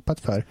har kämpat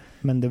för.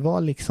 Men det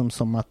var liksom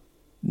som att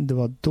det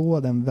var då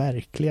den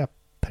verkliga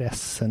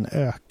pressen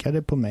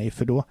ökade på mig,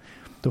 för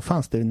då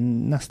fanns det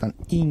nästan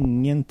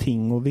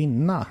ingenting att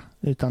vinna,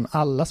 utan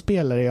alla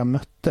spelare jag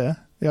mötte,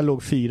 jag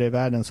låg 4 i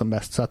världen som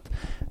bäst, så att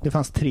det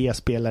fanns 3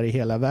 spelare i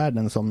hela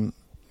världen som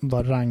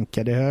var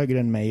rankade högre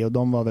än mig, och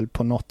de var väl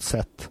på något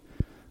sätt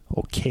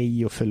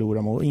okej att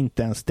förlora mot,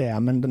 inte ens det,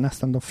 men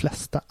nästan de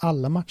flesta,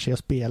 alla matcher jag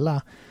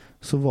spelade,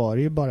 så var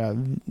det ju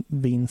bara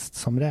vinst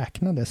som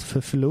räknades.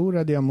 För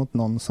förlorade jag mot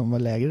någon som var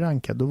lägre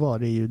rankad, då var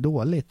det ju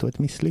dåligt och ett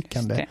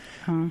misslyckande.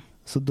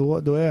 Så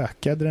då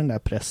ökade den där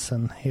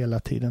pressen hela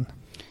tiden.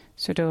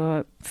 Så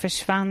då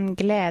försvann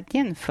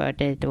glädjen för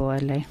dig då,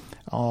 eller?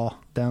 Ja,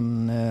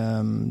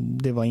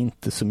 det var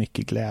inte så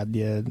mycket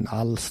glädje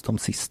alls de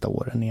sista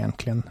åren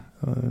egentligen.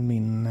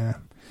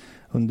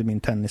 Under min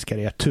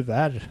tenniskarriär,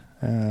 tyvärr.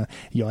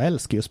 Jag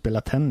älskar ju att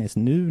spela tennis.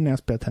 Nu när jag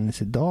spelar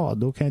tennis idag,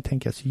 då kan jag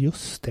tänka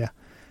just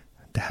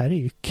det här är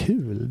ju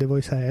kul. Det var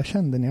ju så här jag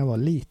kände när jag var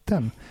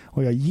liten.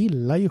 Och jag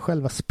gillar ju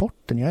själva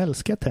sporten. Jag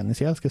älskar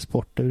tennis. Jag älskar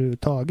sport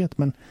överhuvudtaget.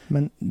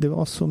 Men det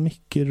var så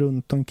mycket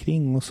runt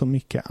omkring och så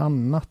mycket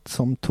annat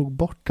som tog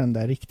bort den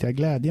där riktiga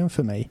glädjen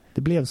för mig.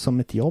 Det blev som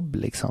ett jobb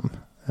liksom.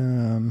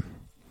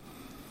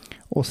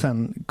 Och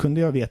sen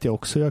vet jag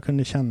också, jag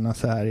kunde känna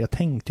så här, jag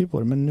tänkte ju på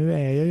det, men nu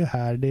är jag ju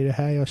här. Det är det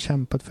här jag har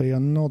kämpat för.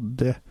 Jag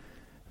nådde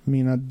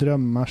mina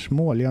drömmars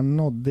mål. Jag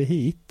nådde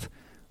hit.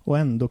 Och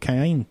ändå kan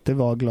jag inte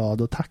vara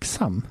glad och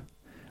tacksam.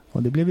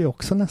 Och det blev ju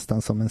också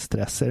nästan som en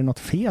stress. Är det något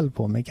fel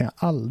på mig kan jag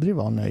aldrig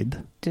vara nöjd.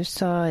 Du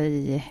sa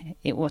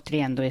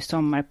återigen då i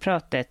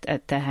sommarpratet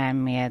att det här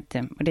med,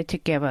 och det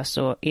tycker jag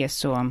är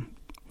så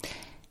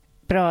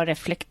bra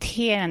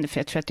reflekterande, för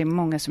jag tror att det är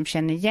många som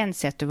känner igen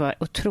sig att du var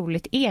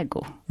otroligt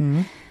ego.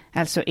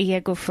 Alltså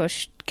ego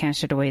först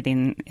kanske då i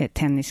din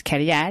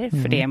tenniskarriär,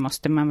 för det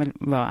måste man väl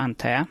vara,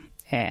 antar jag.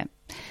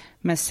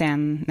 Men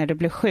sen när du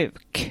blev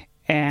sjuk,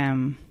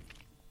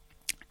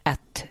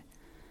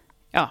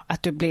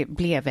 att du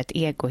blev ett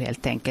ego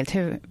helt enkelt.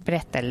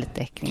 Berätta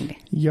lite kring det.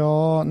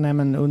 Ja,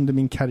 men under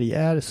min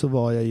karriär så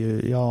var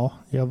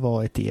jag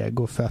var ett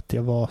ego, för att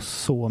jag var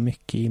så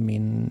mycket i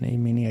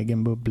min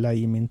egen bubbla,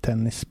 i min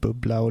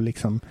tennisbubbla, och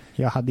liksom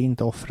jag hade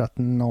inte offrat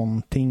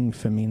någonting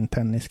för min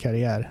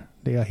tenniskarriär.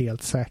 Det är jag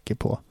helt säker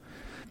på.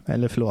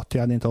 Eller förlåt,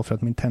 jag hade inte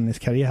offrat min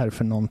tenniskarriär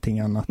för någonting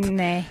annat.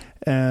 Nej.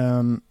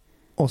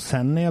 Och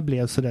sen när jag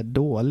blev så där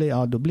dålig,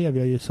 då blev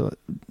jag ju så,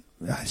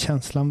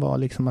 känslan var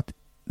liksom att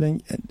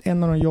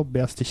en av de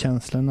jobbigaste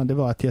känslorna, det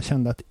var att jag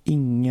kände att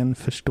ingen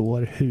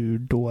förstår hur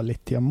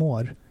dåligt jag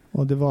mår.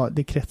 Och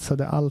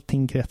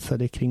allting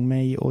kretsade kring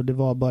mig, och det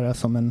var bara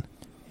som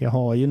jag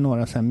har ju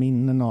några så här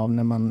minnen av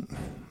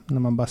när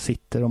man bara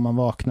sitter och man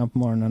vaknar på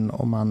morgonen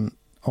och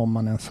om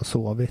man ens har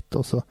sovit,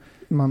 och så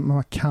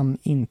man kan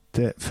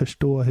inte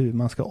förstå hur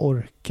man ska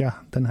orka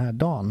den här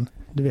dagen.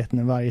 Du vet,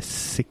 när varje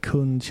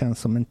sekund känns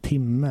som en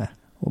timme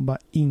och bara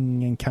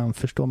ingen kan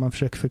förstå. Man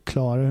försöker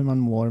förklara hur man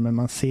mår, men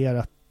man ser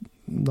att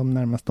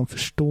de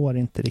förstår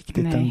inte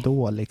riktigt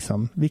ändå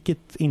liksom.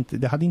 Vilket inte,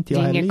 det hade inte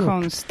jag heller gjort. Det är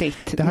inget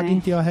konstigt. Det hade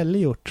inte jag heller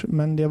gjort,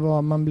 men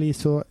man blir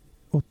så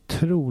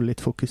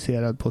otroligt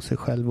fokuserad på sig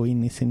själv och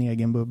in i sin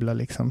egen bubbla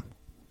liksom.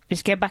 Vi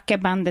ska backa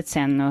bandet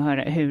sen och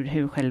höra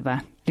hur själva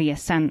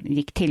resan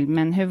gick till.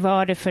 Men hur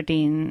var det för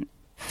din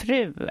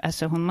fru?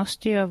 Alltså hon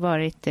måste ju ha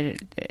varit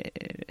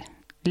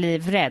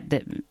livrädd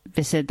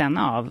vid sidan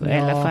av i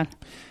alla fall.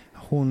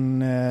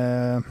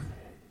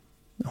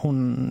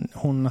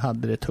 Hon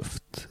hade det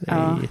tufft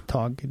i ett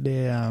tag.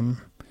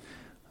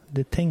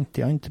 Det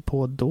tänkte jag inte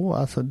på då.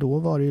 Alltså då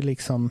var det ju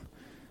liksom,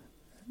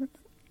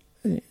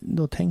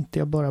 då tänkte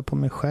jag bara på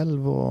mig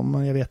själv,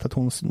 och jag vet att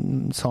hon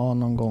sa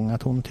någon gång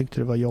att hon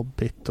tyckte det var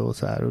jobbigt och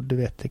så här, och du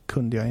vet, det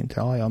kunde jag inte.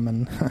 Ja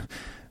men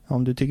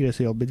om du tycker det är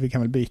så jobbigt, vi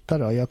kan väl byta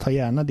då. Jag tar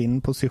gärna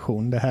din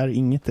position. Det här,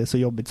 inget är så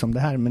jobbigt som det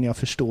här, men jag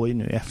förstår ju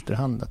nu i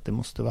efterhand att det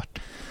måste varit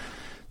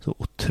så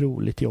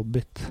otroligt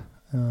jobbigt.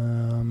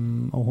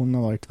 Och hon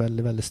har varit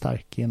väldigt, väldigt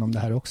stark genom det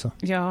här också.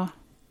 Ja,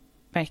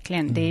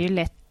 verkligen. Det är ju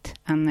lätt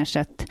annars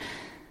att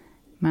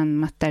man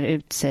mattar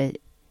ut sig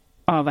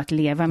av att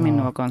leva med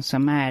någon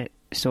som är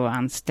så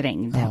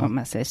ansträngd, om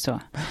man säger så.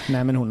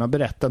 Nej, men hon har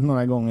berättat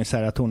några gånger så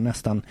här att hon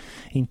nästan,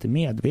 inte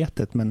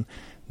medvetet, men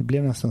det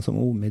blev nästan som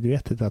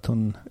omedvetet att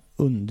hon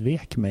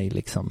undvek mig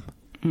liksom.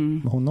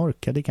 Hon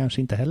orkade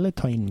kanske inte heller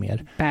ta in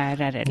mer.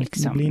 Bärare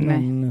liksom. Det blir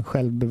någon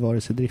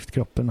självbevarelsedrift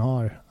kroppen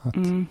har. Att...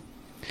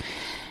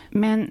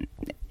 Men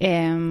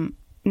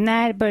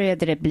när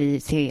började det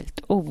bli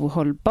helt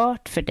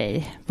ohållbart för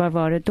dig? Vad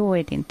var det då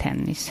i din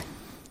tennis?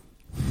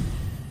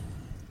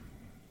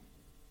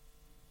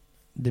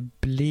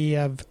 Det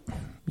blev,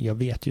 jag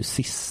vet ju,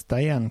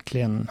 sista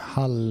egentligen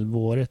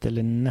halvåret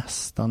eller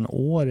nästan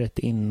året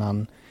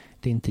innan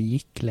det inte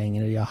gick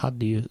längre. Jag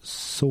hade ju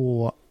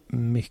så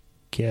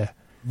mycket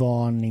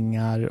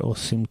varningar och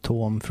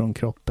symptom från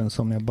kroppen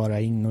som jag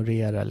bara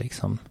ignorerade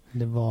liksom.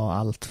 Det var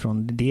allt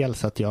från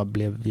dels att jag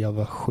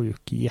var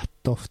sjuk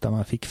jätteofta,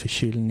 man fick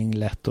förkylning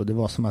lätt, och det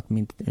var som att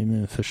mitt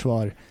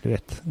immunförsvar, du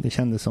vet, det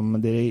kändes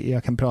som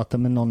jag kan prata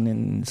med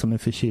någon som är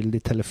förkyld i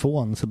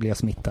telefon så blir jag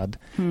smittad.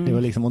 Det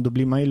var liksom, och då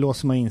blir man ju,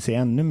 låser man in sig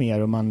ännu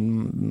mer, och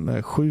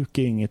sjuk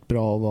är inget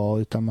bra att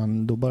vara,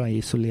 utan då bara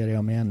isolerar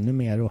jag mig ännu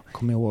mer. Och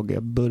kom ihåg,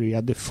 jag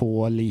började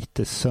få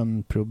lite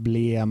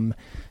sömnproblem.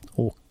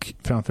 Och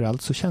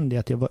framförallt så kände jag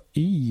att jag var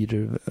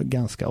yr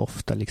ganska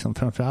ofta liksom.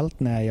 Framförallt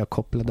när jag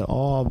kopplade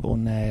av och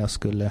när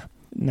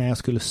jag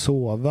skulle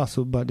sova,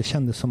 så det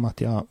kändes som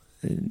att jag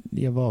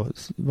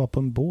var på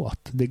en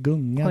båt. Det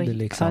gungade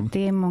liksom. Ja,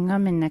 det är många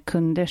av mina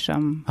kunder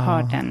som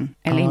har den.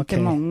 Eller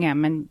inte många,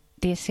 men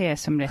det ser jag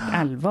som rätt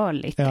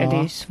allvarligt. Ja. Det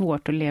är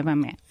svårt att leva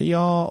med.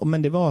 Ja,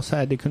 men det var så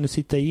här, det kunde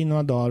sitta i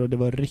några dagar och det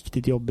var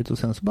riktigt jobbigt, och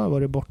sen så bara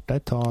var det borta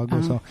ett tag.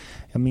 Och så,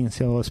 jag minns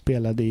jag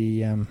spelade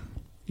i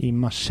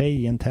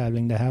Marseille, en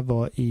tävling. Det här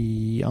var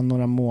i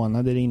några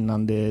månader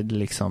innan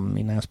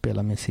innan jag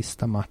spelade min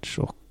sista match,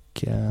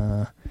 och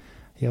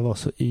jag var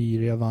så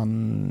yr.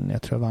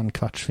 Jag tror jag vann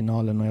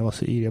kvartsfinalen, och jag var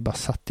så yr. Jag bara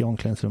satt i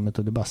omklädningsrummet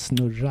och det bara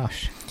snurrade.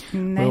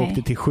 Jag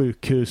åkte till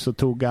sjukhus och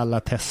tog alla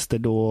tester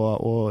då,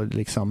 och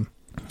liksom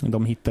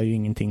de hittade ju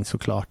ingenting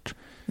såklart.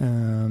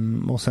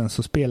 Och sen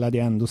så spelade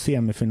jag ändå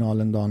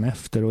semifinalen dagen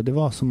efter, och det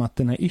var som att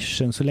den här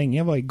yrseln, så länge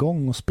jag var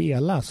igång och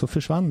spela så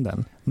försvann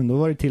den. Men då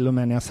var det till och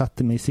med när jag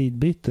satte mig i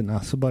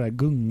sidbytena så bara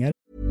gungar.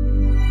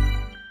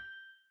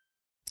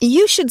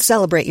 You should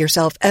celebrate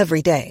yourself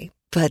every day,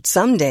 but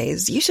some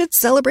days you should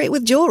celebrate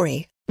with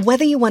jewelry.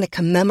 Whether you want to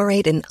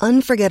commemorate an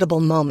unforgettable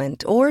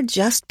moment or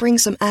just bring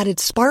some added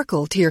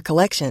sparkle to your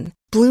collection,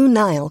 Blue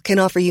Nile can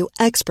offer you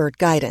expert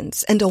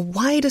guidance and a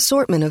wide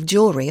assortment of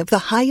jewelry of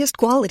the highest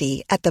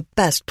quality at the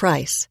best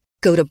price.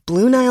 Go to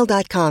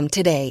BlueNile.com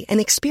today and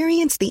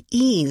experience the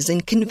ease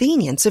and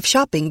convenience of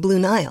shopping Blue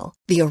Nile,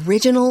 the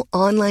original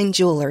online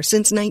jeweler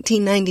since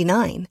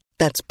 1999.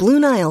 That's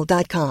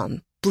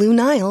BlueNile.com.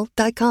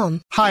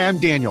 BlueNile.com. Hi, I'm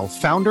Daniel,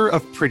 founder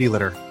of Pretty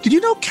Litter. Did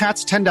you know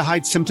cats tend to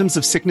hide symptoms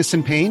of sickness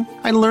and pain?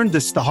 I learned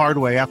this the hard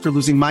way after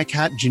losing my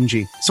cat,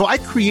 Gingy. So I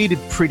created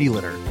Pretty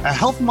Litter, a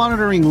health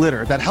monitoring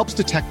litter that helps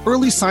detect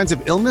early signs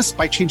of illness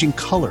by changing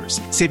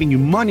colors, saving you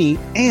money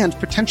and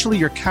potentially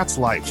your cat's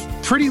life.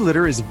 Pretty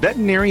Litter is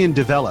veterinarian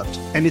developed,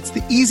 and it's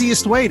the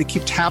easiest way to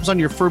keep tabs on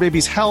your fur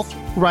baby's health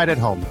right at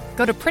home.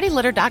 Go to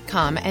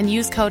prettylitter.com and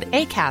use code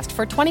ACAST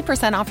for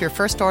 20% off your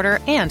first order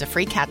and a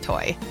free cat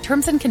toy.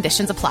 Terms and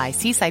conditions apply.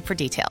 See site for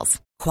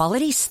details.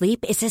 Quality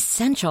sleep is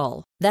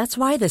essential. That's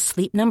why the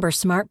Sleep Number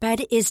Smart Bed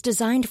is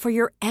designed for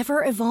your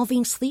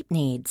ever-evolving sleep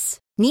needs.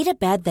 Need a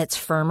bed that's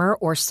firmer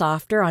or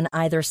softer on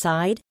either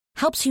side?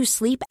 Helps you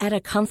sleep at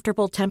a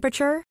comfortable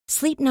temperature?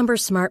 Sleep Number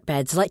Smart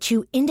Beds let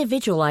you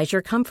individualize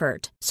your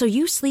comfort, so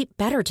you sleep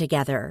better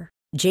together.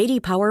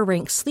 JD Power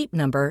ranks Sleep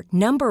Number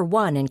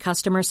 #1 in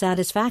customer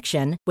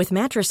satisfaction with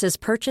mattresses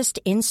purchased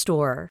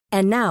in-store.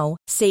 And now,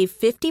 save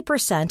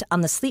 50%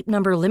 on the Sleep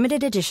Number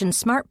Limited Edition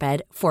Smart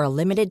Bed for a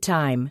limited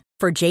time.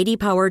 For JD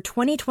Power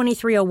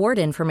 2023 award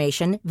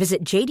information,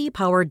 visit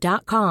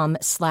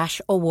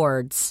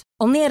jdpower.com/awards.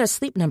 Only at a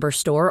Sleep Number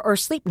store or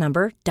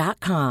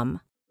sleepnumber.com.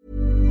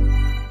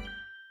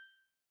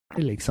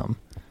 Liksom.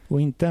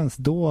 Och inte ens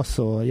då,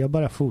 så jag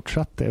bara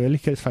fortsatte. Jag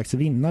lyckades faktiskt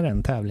vinna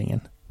den tävlingen.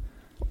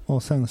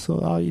 Och sen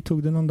så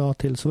tog det någon dag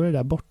till, så var det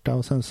där borta,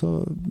 och sen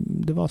så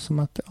det var som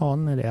att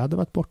när det hade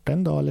varit borta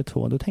en dag eller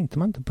två, då tänkte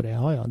man inte på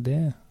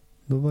det.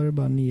 Då var det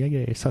bara nya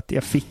grejer. Så att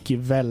jag fick ju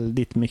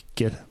väldigt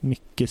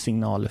mycket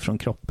signaler från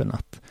kroppen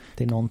att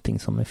det är någonting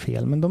som är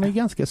fel. Men de är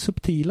ganska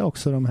subtila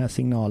också, de här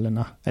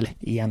signalerna. Eller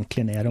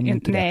egentligen är de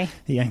inte det.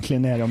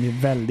 Egentligen är de ju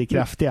väldigt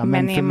kraftiga.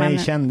 Men för mig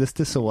kändes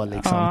det så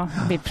liksom. Ja,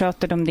 vi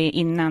pratade om det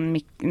innan,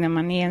 när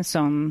man är en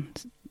sån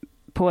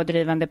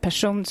pådrivande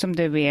person som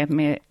du är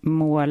med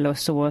mål och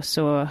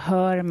så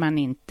hör man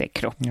inte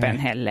kroppen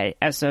heller.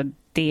 Alltså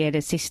det är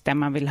det sista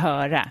man vill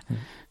höra.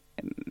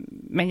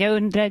 Men jag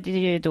undrade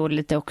ju då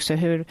lite också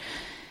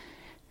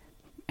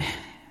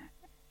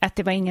att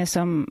det var ingen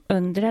som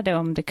undrade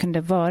om det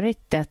kunde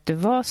varit att du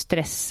var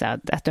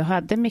stressad, att du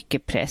hade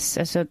mycket press.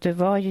 Alltså du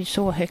var ju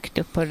så högt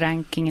upp på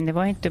rankingen. Det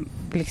var inte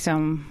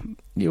liksom...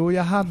 Jo,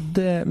 jag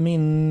hade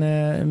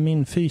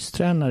min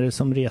fystränare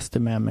som reste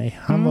med mig.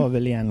 Han var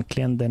väl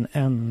egentligen den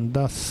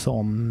enda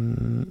som...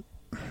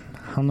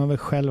 Han har väl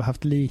själv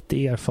haft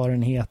lite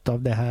erfarenhet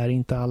av det här,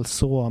 inte alls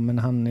så, men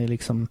han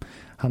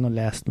har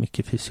läst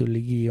mycket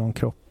fysiologi om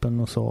kroppen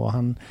och så.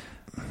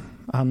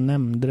 Han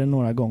nämnde det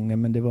några gånger,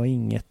 men det var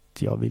inget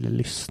jag ville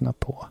lyssna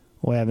på.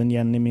 Och även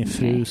Jenny, min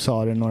fru,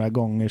 sa det några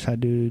gånger så här,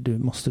 du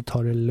måste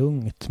ta det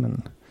lugnt,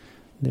 men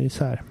det är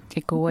så här.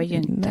 Det går ju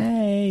inte.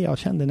 Nej, jag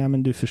kände,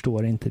 men du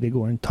förstår inte, det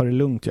går inte. Ta det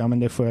lugnt. Ja, men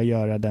det får jag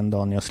göra den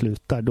dagen jag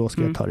slutar. Då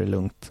ska jag ta det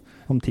lugnt.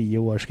 Om 10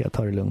 år ska jag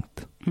ta det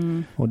lugnt.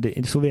 Och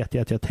så vet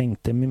jag att jag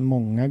tänkte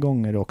många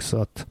gånger också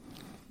att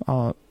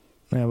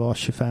när jag var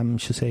 25,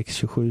 26,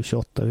 27,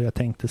 28, hur jag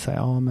tänkte så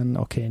här, men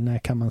okej, när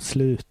kan man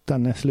sluta?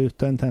 När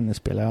slutar en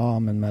tennisspelare?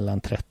 Men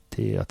mellan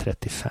 30 och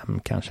 35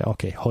 kanske.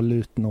 Okej, håll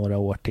ut några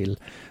år till.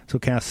 Så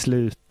kan jag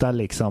sluta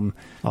liksom.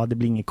 Det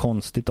blir inget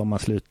konstigt om man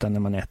slutar när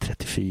man är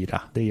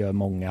 34. Det gör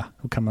många.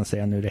 Då kan man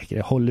säga, nu räcker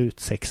det. Håll ut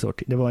 6 år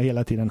till. Det var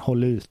hela tiden,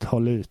 håll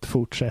ut,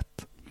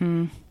 fortsätt.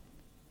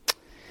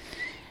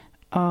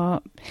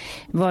 Ja,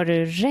 var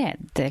du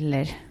rädd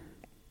eller?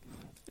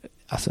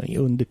 Alltså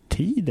under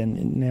tiden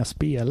när jag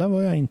spelade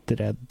var jag inte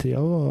rädd.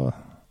 Jag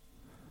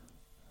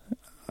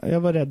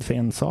var rädd för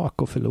en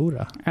sak, att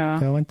förlora.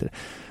 Ja. Jag var inte,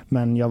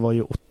 men jag var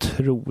ju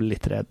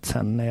otroligt rädd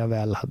sen när jag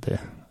väl hade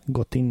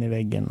gått in i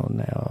väggen. Och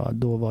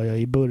då var jag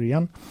i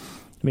början,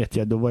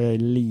 då var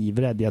jag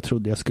livrädd. Jag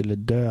trodde jag skulle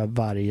dö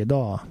varje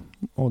dag.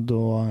 Och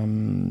då...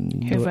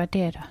 Hur var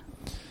det då?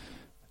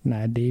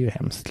 Nej, det är ju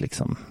hemskt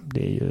liksom.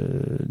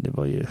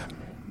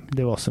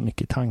 Det var så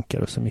mycket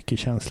tankar och så mycket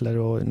känslor.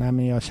 Och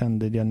men jag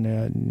kände det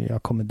när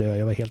jag kommer dö.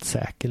 Jag var helt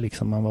säker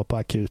liksom. Man var på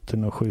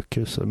akuten och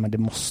sjukhus. Men det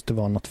måste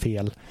vara något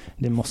fel.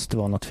 Det måste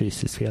vara något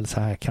fysiskt fel. Så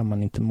här kan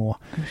man inte må.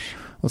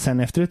 Och sen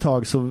efter ett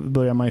tag så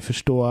börjar man ju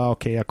förstå.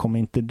 Okej, jag kommer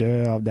inte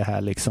dö av det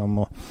här liksom.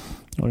 Och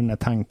den här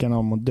tanken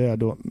om att dö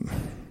då.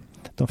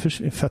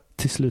 För att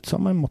till slut så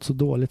har man mått så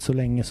dåligt så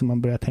länge som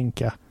man börjar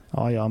tänka.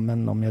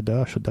 Men om jag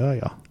dör så dör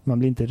jag. Man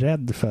blir inte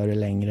rädd för det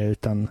längre,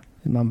 utan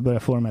man börjar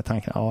få de här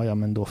tankarna.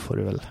 Men då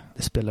får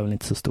det spelar väl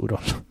inte så stor roll.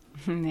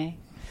 Nej.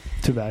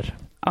 Tyvärr.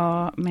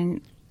 Ja,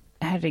 men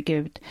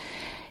herregud.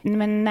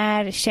 Men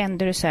när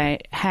kände du så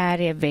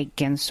här är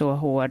väggen så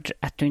hård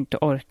att du inte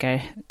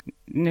orkar,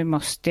 nu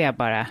måste jag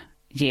bara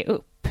ge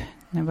upp?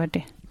 När var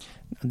det?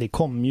 Det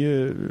kom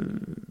ju,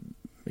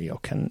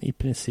 jag kan i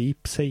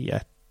princip säga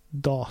ett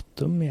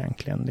datum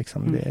egentligen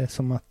liksom. Det är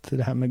som att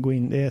det här med gå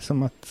in, det är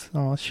som att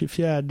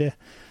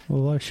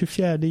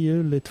 24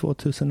 juli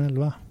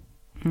 2011.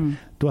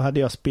 Då hade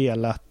jag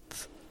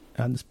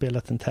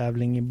spelat en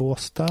tävling i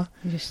Båstad.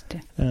 Just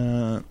det.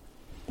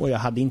 Och jag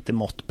hade inte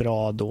mått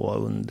bra då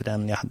under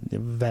den. Jag hade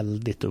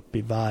väldigt upp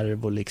i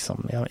varv och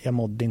liksom, jag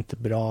mådde inte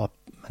bra,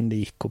 men det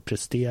gick att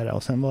prestera.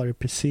 Och sen var det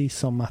precis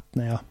som att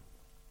när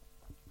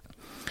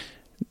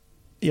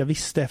jag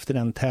visste efter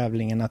den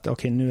tävlingen att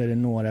okej, nu är det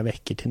några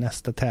veckor till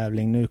nästa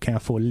tävling. Nu kan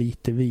jag få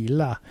lite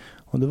vila.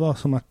 Och det var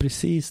som att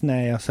precis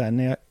när jag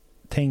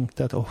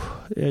tänkte att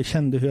jag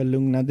kände hur jag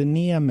lugnade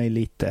ner mig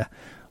lite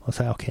och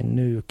sa okej,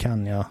 nu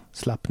kan jag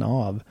slappna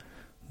av.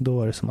 Då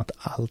var det som att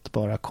allt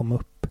bara kom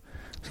upp.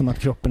 Som att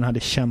kroppen hade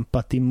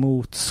kämpat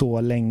emot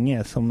så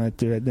länge. Som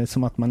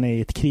att man är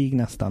i ett krig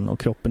nästan och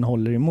kroppen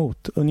håller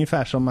emot.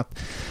 Ungefär som att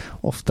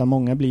ofta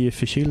många blir ju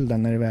förkylda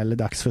när det väl är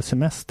dags för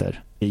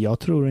semester. Jag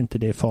tror inte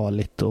det är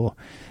farligt att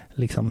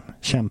liksom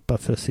kämpa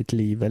för sitt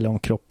liv, eller om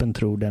kroppen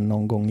tror det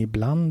någon gång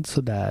ibland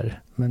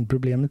sådär. Men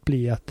problemet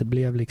blir att det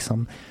blev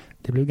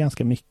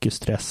ganska mycket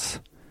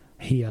stress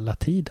hela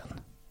tiden.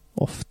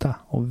 Ofta,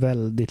 och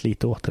väldigt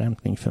lite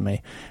återhämtning för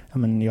mig.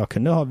 Jag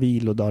kunde ha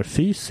vilodagar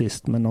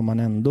fysiskt, men om man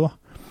ändå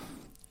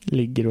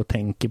ligger och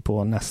tänker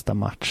på nästa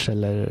match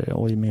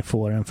eller min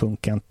forehand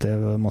funkar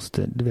inte,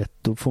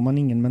 då får man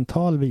ingen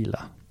mental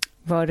vila.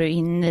 Var du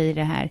inne i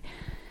det här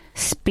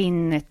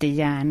spinnet i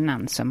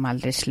hjärnan som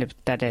aldrig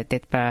slutade?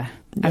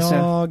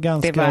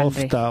 Ganska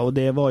ofta, och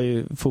det var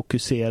ju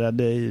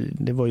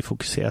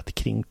fokuserat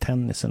kring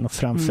tennisen, och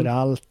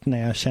framförallt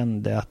när jag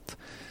kände att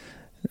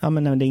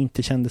när det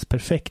inte kändes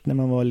perfekt, när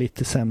man var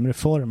lite sämre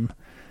form.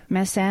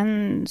 Men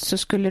sen så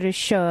skulle du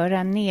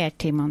köra ner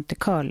till Monte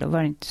Carlo,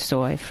 var det inte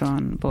så,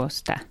 ifrån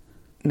Båstad?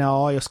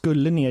 Ja, jag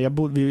skulle ner. Jag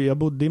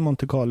bodde i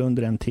Monte Carlo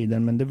under den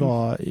tiden, men det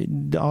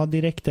var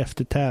direkt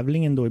efter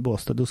tävlingen då i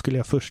Båstad. Då skulle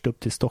jag först upp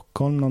till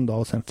Stockholm någon dag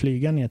och sen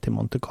flyga ner till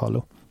Monte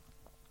Carlo.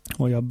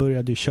 Och jag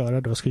började ju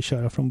köra då. Jag skulle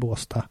köra från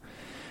Båstad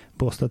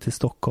till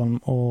Stockholm,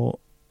 och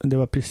det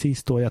var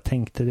precis då jag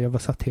tänkte, jag var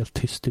satt helt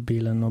tyst i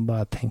bilen och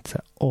bara tänkte så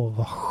här,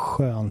 vad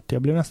skönt.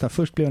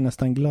 Först blev jag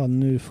nästan glad,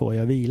 nu får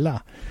jag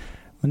vila.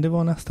 Men det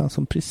var nästan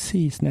som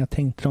precis när jag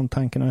tänkte de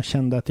tankarna och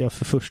kände att jag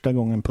för första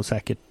gången på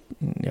säkert,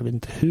 jag vet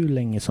inte hur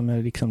länge som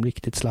jag liksom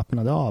riktigt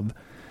slappnade av.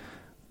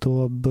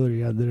 Då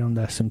började de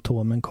där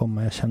symptomen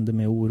komma. Jag kände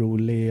mig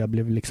orolig. Jag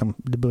blev liksom,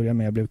 det började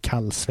med att jag blev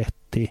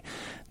kallsvettig.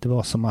 Det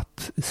var som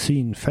att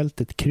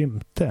synfältet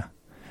krympte.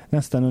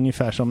 Nästan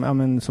ungefär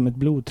som ett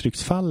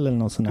blodtrycksfall eller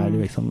något sånt där.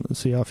 Liksom.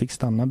 Så jag fick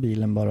stanna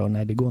bilen bara och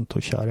nej, det går inte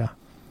att köra.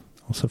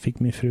 Och så fick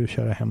min fru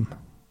köra hem.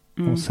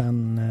 Och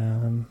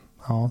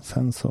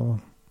sen så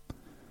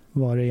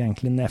var det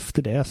egentligen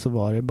efter det så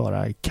var det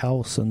bara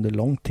kaos under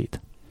lång tid.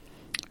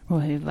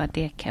 Och hur var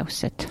det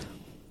kaoset?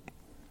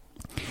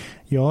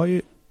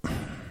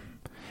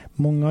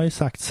 Många har ju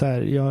sagt så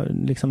här,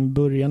 liksom i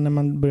början när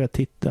man börjar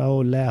titta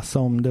och läsa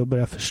om det och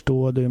börjar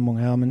förstå det,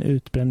 men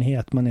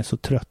utbrändhet, man är så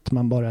trött,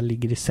 man bara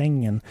ligger i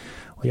sängen.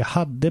 Och jag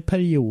hade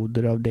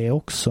perioder av det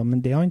också,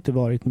 men det har inte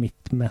varit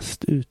mitt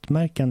mest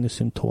utmärkande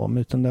symptom,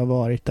 utan det har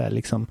varit där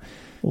liksom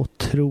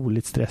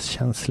otroligt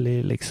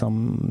stresskänslig,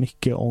 liksom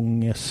mycket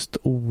ångest,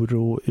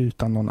 oro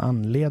utan någon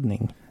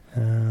anledning.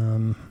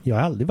 Jag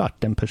har aldrig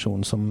varit en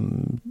person som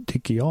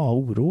tycker jag har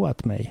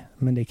oroat mig,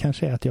 men det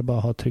kanske är att jag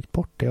bara har tryckt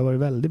bort det. Jag har varit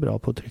väldigt bra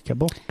på att trycka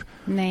bort.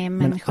 Nej,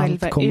 men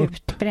själva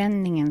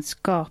utbränningen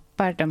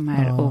skapar de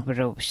här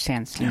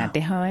orokänslorna. Det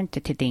hör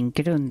inte till din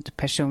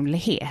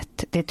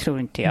grundpersonlighet. Det tror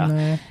inte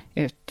jag.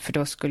 För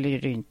då skulle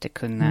du inte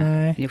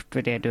kunna gjort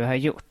det du har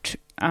gjort.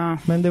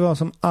 Men det var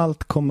som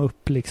allt kom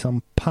upp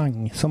liksom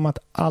pang. Som att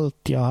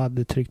allt jag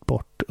hade tryckt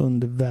bort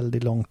under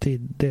väldigt lång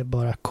tid, det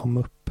bara kom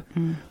upp.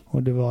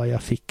 Och det var,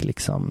 jag fick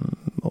liksom,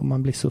 och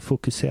man blir så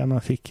fokuserad,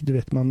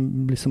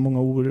 man blir så många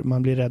ord,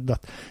 man blir rädd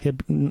att,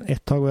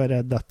 ett tag var jag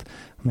rädd att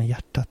men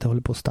hjärtat det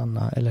håller på att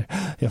stanna, eller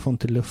jag får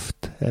inte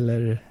luft,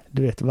 eller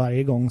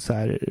varje gång så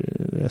här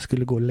jag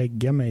skulle gå och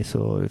lägga mig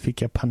så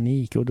fick jag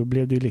panik, och då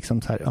blev det ju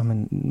liksom så här,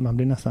 men man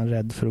blir nästan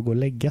rädd för att gå och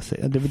lägga sig.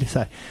 Det blir så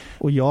här,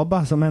 och jag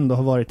bara som ändå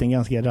har varit en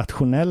ganska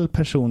rationell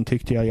person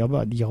tyckte jag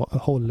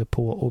håller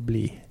på att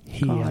bli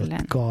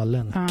helt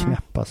galen,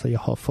 knäpp. Alltså jag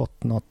har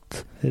fått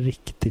något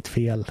riktigt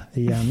fel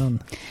i hjärnan.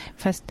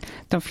 Fast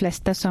de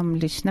flesta som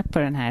lyssnar på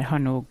den här har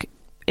nog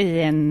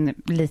i en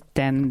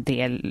liten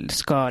del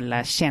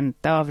skala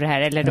känt av det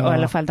här, eller i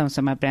alla fall de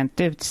som har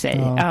bränt ut sig.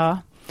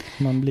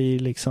 Man blir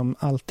liksom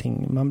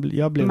allting,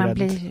 jag blev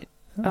rädd.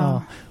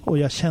 Och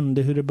jag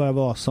kände hur det bara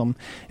var som,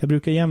 jag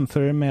brukar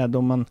jämföra det med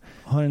om man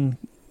har en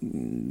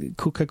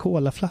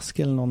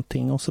Coca-Cola-flaska eller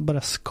någonting och så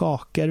bara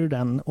skakar du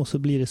den och så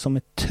blir det som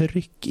ett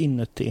tryck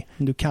inuti.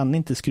 Du kan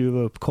inte skruva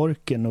upp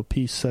korken och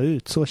pysa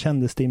ut. Så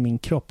kändes det i min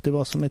kropp. Det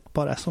var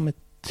som ett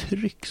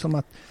tryck,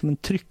 som en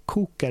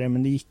tryckkokare,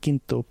 men det gick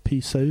inte att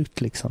pysa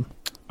ut liksom.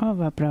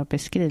 Vad bra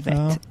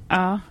beskrivet.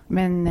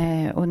 Men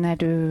och när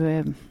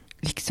du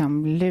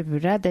liksom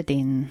lurade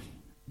din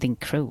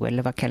crew,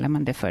 eller vad kallar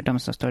man det för? De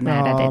som står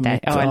nära dig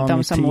där.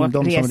 De som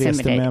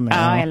reser med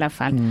dig. I alla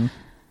fall.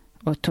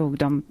 Och tog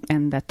dem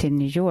ända till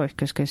New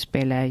York och skulle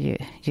spela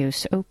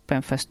US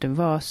Open fast du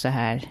var så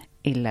här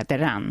illa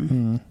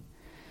däran.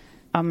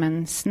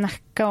 Men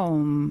snacka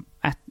om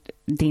att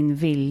din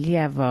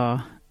vilja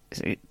var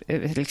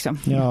liksom...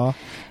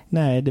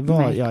 det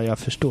var... jag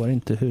förstår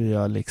inte hur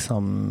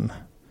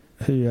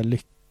jag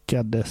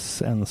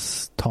lyckades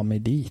ens ta mig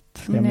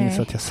dit. Jag minns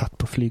att jag satt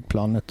på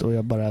flygplanet och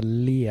jag bara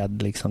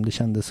led liksom. Det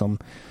kändes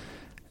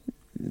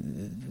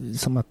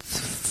som att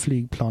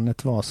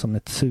flygplanet var som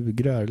ett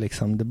sugrör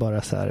liksom. Det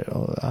bara så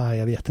här,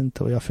 jag vet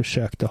inte, och jag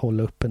försökte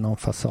hålla uppe någon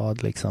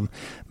fasad liksom,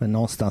 men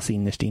någonstans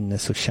innerst inne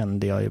så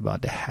kände jag ju bara,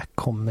 det här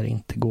kommer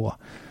inte gå.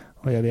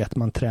 Och jag vet,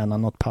 man tränar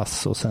något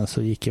pass och sen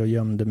så gick jag och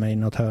gömde mig i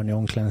något hörn i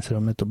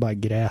omklädningsrummet och bara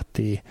grät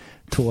i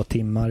 2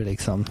 timmar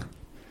liksom.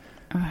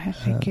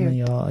 Men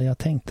jag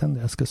tänkte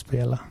ändå jag skulle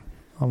spela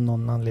av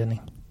någon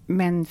anledning.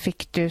 Men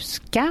fick du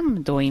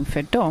skam då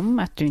inför dem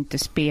att du inte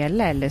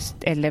spelade?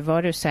 Eller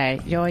var du så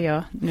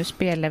här, nu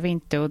spelar vi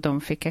inte, och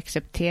de fick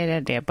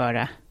acceptera det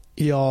bara?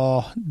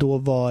 Ja, då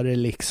var det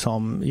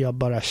liksom, jag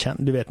bara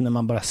kände, du vet när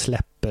man bara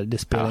släpper, det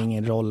spelar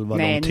ingen roll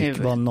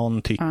vad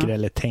någon tycker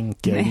eller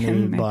tänker.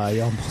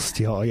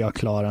 Jag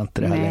klarar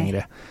inte det här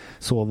längre.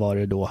 Så var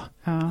det då.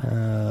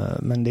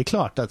 Men det är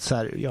klart att så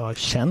här, jag har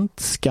känt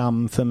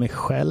skam för mig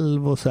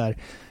själv och så här.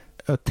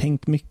 Jag har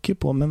tänkt mycket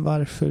på, men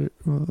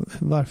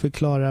varför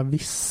klarar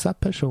vissa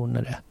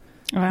personer det?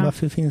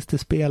 Varför finns det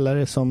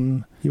spelare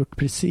som gjort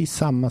precis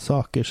samma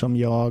saker som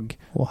jag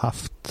och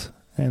haft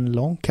en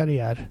lång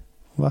karriär?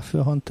 Varför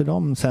har inte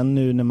de? Sen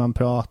nu när man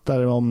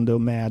pratar om det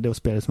och med det och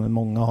spelare som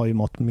många har ju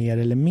mått mer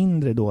eller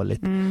mindre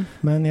dåligt.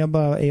 Men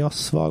är jag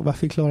svag?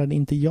 Varför klarade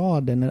inte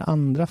jag det när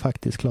andra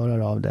faktiskt klarar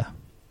av det?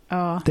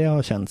 Det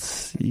har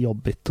känts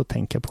jobbigt att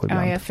tänka på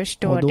ibland. Jag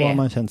förstår det. Och då har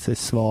man känt sig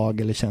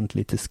svag eller känt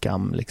lite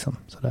skam liksom,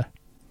 sådär.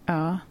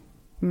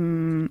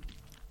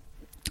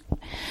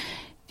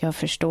 Jag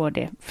förstår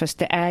det. Fast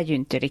det är ju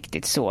inte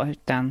riktigt så,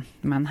 utan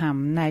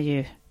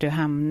du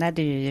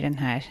hamnade ju i den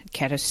här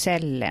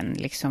karusellen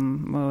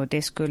liksom, och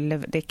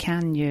det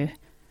kan ju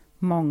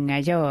många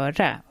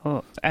göra.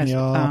 Och,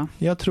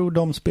 jag tror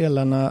de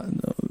spelarna,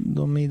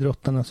 de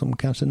idrottarna som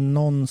kanske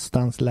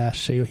någonstans lär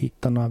sig att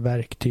hitta några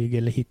verktyg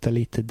eller hitta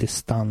lite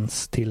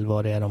distans till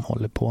vad det är de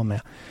håller på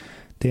med.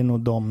 Det är nog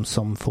de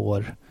som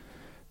får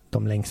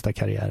de längsta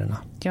karriärerna.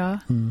 Ja.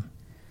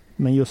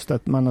 Men just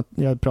att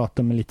jag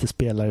pratar med lite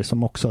spelare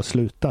som också har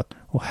slutat.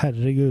 Och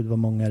herregud vad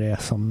många det är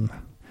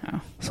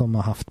som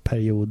har haft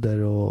perioder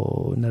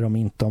och när de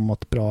inte har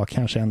mått bra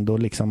kanske ändå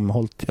liksom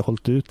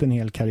hållit ut en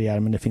hel karriär,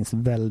 men det finns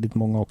väldigt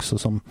många också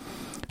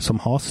som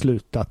har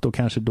slutat och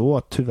kanske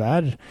då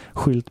tyvärr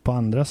skyllt på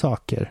andra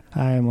saker.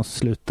 Nej, jag måste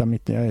sluta,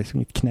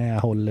 mitt knä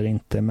håller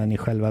inte, men i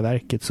själva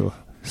verket så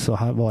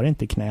var det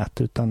inte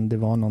knät utan det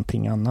var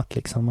någonting annat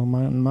liksom. Och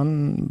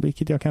man,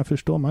 vilket jag kan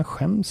förstå, man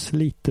skäms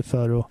lite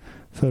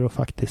för att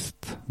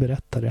faktiskt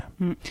berätta det.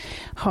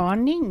 Har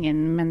ni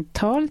ingen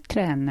mental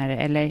tränare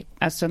eller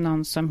alltså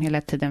någon som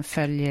hela tiden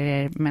följer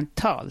er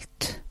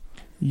mentalt?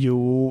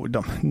 Jo,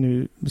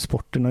 nu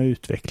sporten har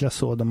utvecklats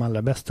så. De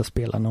allra bästa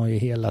spelarna har ju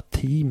hela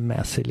team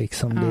med sig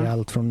liksom. Det är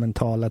allt från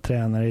mentala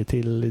tränare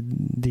till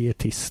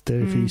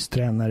dietister,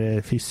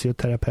 fystränare,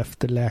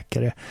 fysioterapeuter,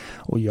 läkare.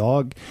 Och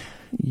jag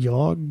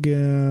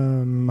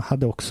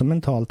hade också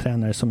mental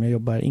tränare som jag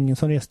jobbar, ingen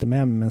som reste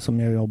med mig, men som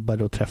jag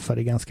jobbade och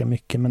träffade ganska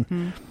mycket.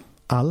 Men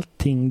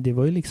allting, det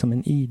var ju liksom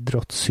en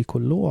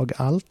idrottspsykolog.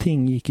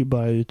 Allting gick ju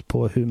bara ut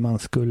på hur man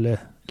skulle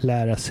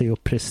lära sig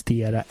att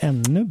prestera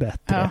ännu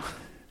bättre. Ja.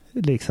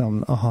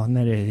 Liksom,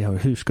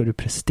 hur ska du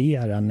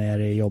prestera när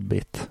det är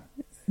jobbigt?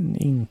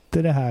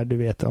 Inte det här, du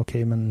vet,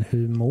 okej, men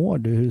hur mår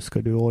du? Hur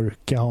ska du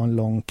orka ha en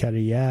lång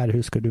karriär?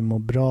 Hur ska du må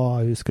bra?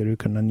 Hur ska du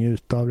kunna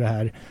njuta av det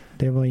här?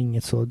 Det var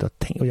inget så,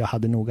 och jag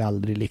hade nog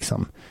aldrig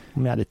liksom,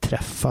 om jag hade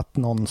träffat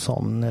någon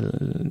sån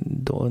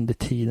då under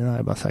tiden hade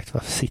jag bara sagt,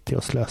 varför sitter jag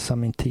och slösar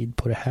min tid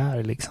på det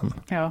här liksom?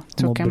 Ja,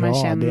 så må kan bra,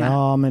 man känna.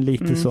 Ja, men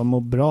lite så, må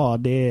bra,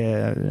 det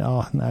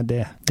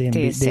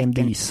är en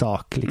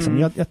bisak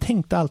liksom. Jag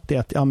tänkte alltid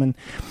att,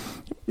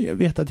 jag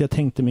vet att jag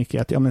tänkte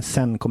mycket att men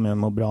sen kommer jag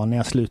må bra. När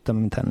jag slutar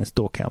med min tennis,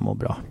 då kan jag må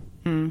bra.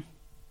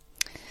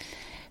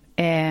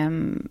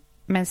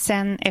 Men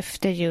sen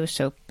efter US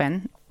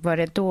Open, var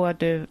det då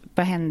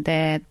vad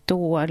hände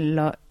då?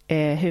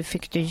 Hur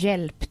fick du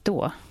hjälp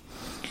då?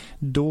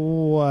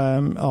 Då,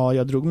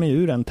 jag drog mig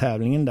ur den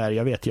tävlingen där.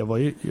 Jag vet, jag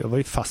var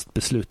ju fast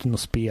besluten att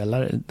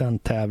spela den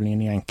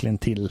tävlingen egentligen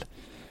till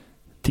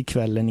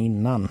kvällen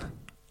innan.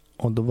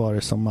 Och då var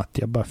det som att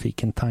jag bara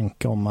fick en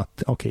tanke om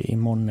att okej,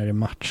 imorgon är det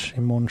match.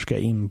 Imorgon ska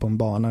jag in på en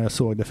bana. Och jag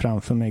såg det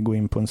framför mig gå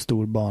in på en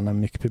stor bana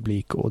med mycket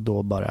publik. Och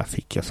då bara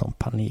fick jag sån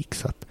panik.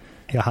 Så att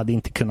jag hade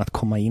inte kunnat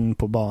komma in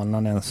på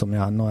banan än som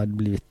jag nog hade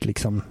blivit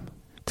liksom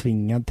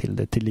tvingad till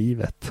det till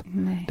livet.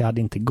 Nej. Det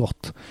hade inte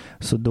gått.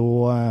 Så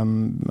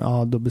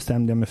då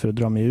bestämde jag mig för att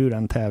dra mig ur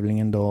den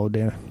tävlingen då. Och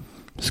det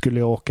skulle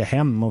jag åka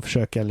hem och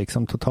försöka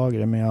liksom ta tag i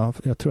det, men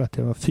jag tror att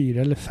det var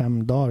 4 eller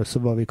 5 dagar så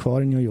var vi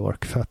kvar i New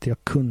York för att jag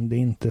kunde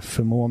inte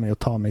förmå mig att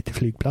ta mig till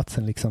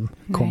flygplatsen liksom.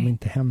 Kom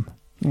inte hem.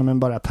 Ja, men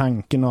bara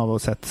tanken av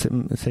att sätta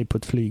sig på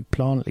ett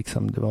flygplan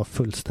liksom, det var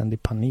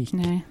fullständig panik.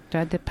 Nej, du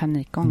hade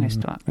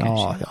panikångest då?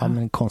 Ja,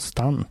 men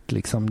konstant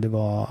liksom, det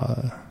var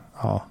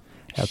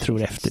jag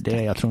tror efter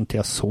det, jag tror inte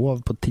jag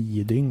sov på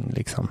 10 dygn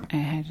liksom.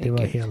 Det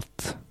var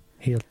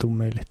helt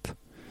omöjligt.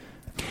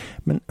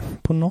 Men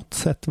på något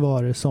sätt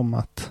var det som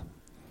att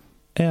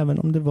även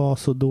om det var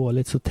så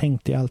dåligt så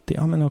tänkte jag alltid,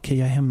 jag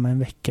är hemma en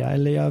vecka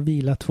eller jag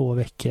vilar 2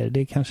 veckor.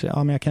 Det kanske,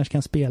 men jag kanske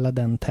kan spela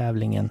den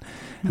tävlingen.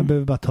 Jag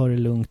behöver bara ta det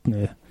lugnt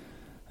nu.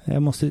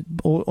 Jag måste,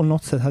 och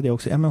något sätt hade jag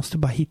också, jag måste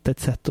bara hitta ett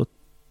sätt att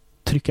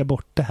trycka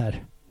bort det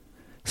här.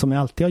 Som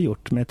jag alltid har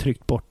gjort, men jag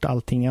tryckt bort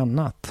allting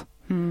annat.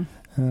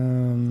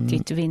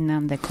 Ditt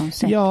vinnande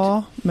koncept.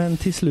 Ja, men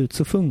till slut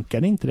så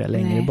funkade inte det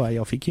längre. Bara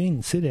jag fick ju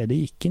inse det. Det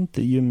gick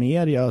inte. Ju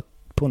mer jag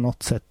på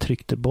något sätt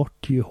tryckte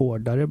bort, ju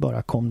hårdare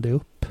bara kom det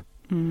upp.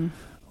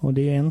 Och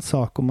det är en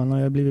sak, och man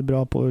har blivit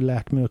bra på att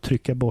lärt mig att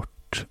trycka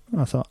bort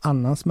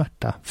annan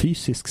smärta,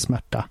 fysisk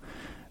smärta.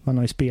 Man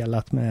har ju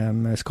spelat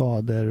med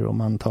skador och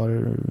man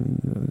tar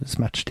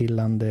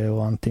smärtstillande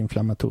och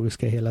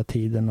antiinflammatoriska hela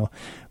tiden.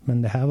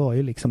 Men det här var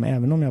ju liksom,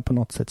 även om jag på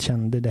något sätt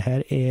kände det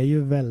här är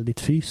ju väldigt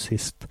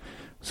fysiskt,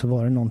 så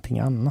var det någonting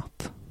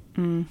annat.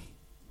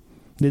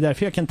 Det är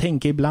därför jag kan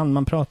tänka ibland,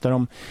 man pratar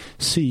om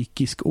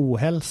psykisk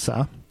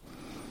ohälsa.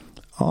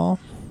 Ja,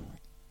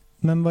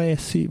 men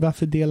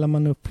varför delar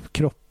man upp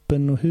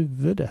kroppen och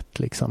huvudet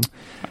liksom?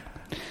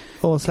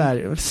 Och så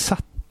här,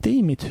 satt det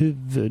i mitt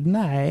huvud?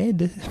 Nej,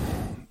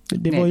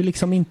 det var ju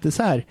liksom inte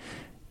så här.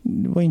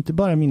 Det var inte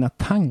bara mina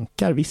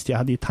tankar. Visst, jag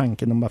hade ju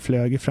tanken, de bara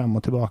flög fram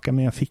och tillbaka,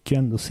 men jag fick ju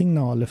ändå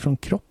signaler från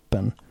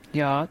kroppen.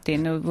 Ja, det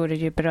vore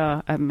ju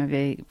bra om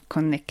vi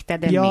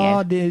connectade mer.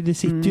 Ja, det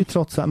sitter ju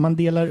trots att man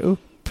delar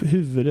upp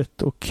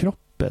huvudet och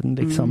kroppen.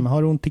 Liksom.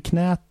 Har du ont i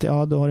knät,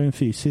 ja då har du en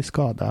fysisk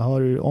skada.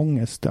 Har du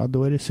ångest, ja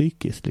då är det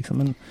psykiskt.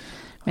 Liksom.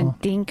 Men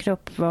din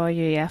kropp var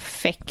ju i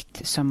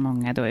affekt, som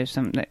många då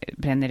som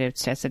bränner ut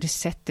sig. Så det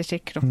sätter sig i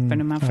kroppen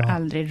och man får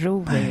aldrig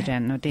ro i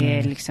den. Och det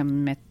är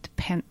liksom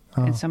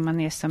som man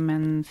är som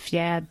en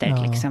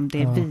fjäder. Liksom.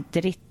 Det är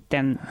vidrigt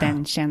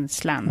den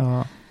känslan.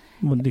 Ja.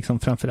 Och liksom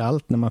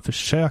framförallt när man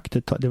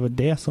försökte det var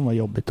det som var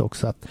jobbigt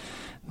också, att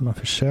när man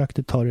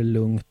försökte ta det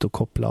lugnt och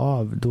koppla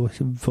av, då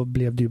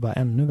blev det ju bara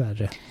ännu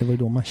värre. Det var ju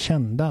då man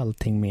kände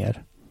allting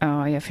mer.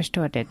 Ja, jag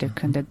förstår det. Du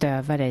kunde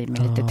döva dig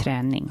med lite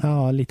träning.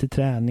 Ja, lite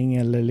träning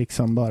eller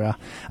liksom bara...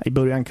 I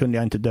början kunde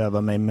jag inte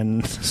döva mig,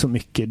 men så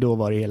mycket, då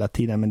var det hela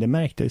tiden. Men det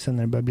märkte jag ju sen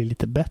när det började bli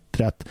lite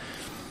bättre att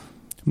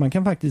man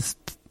kan faktiskt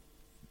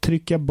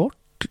trycka bort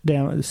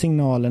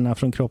signalerna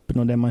från kroppen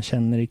och det man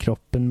känner i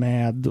kroppen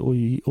med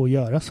och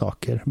göra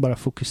saker. Bara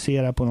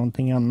fokusera på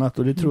någonting annat.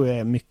 Och det tror jag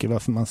är mycket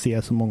varför man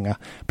ser så många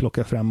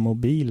plocka fram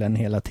mobilen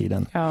hela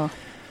tiden. Ja.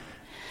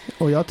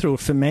 Och jag tror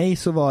för mig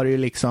så var det ju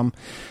liksom...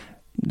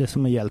 Det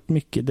som har hjälpt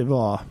mycket, det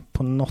var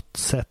på något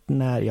sätt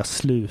när jag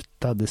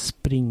slutade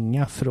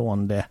springa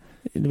från det.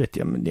 Det vet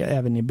jag,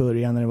 även i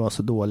början när det var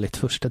så dåligt.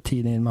 Första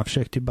tiden man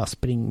försökte ju bara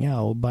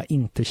springa och bara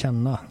inte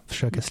känna.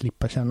 Försöka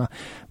slippa känna.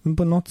 Men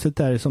på något sätt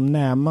är det som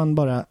när man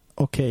bara,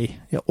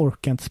 okej, jag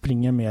orkar inte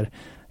springa mer.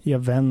 Jag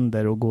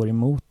vänder och går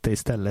emot det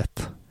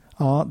istället.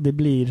 Ja, det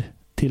blir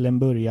till en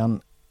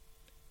början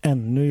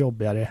ännu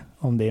jobbigare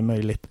om det är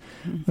möjligt.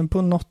 Men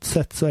på något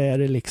sätt så är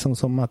det liksom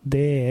som att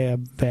det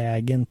är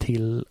vägen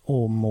till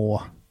att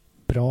må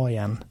bra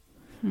igen.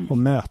 Och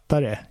möta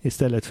det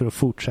istället för att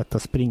fortsätta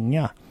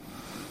springa.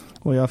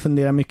 Och jag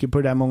funderar mycket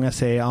på det där. Många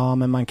säger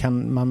men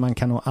man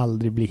kan nog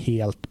aldrig bli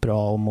helt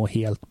bra och må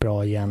helt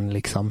bra igen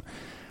liksom.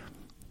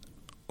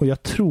 Och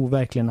jag tror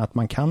verkligen att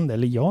man kan det.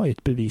 Eller jag är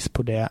ett bevis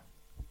på det.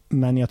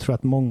 Men jag tror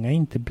att många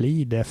inte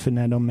blir det. För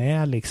när de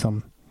är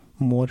liksom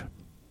mår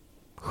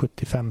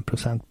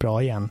 75%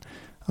 bra igen.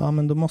 Ja,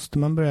 men då måste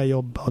man börja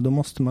jobba och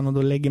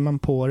då lägger man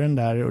på den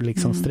där och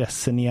liksom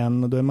stressen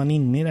igen och då är man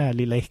inne i det här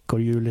lilla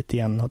ekorrhjulet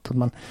igen och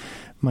att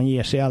man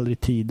ger sig aldrig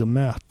tid att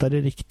möta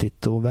det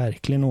riktigt och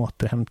verkligen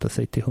återhämta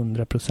sig till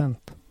 100%.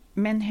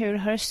 Men hur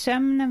har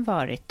sömnen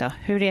varit då?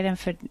 Hur är den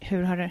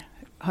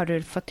har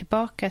du fått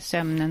tillbaka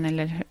sömnen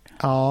eller?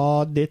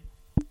 Ja,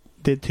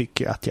 det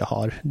tycker jag att jag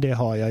har. Det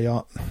har jag.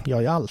 Jag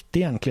har ju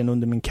alltid egentligen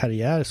under min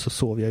karriär så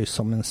sov jag ju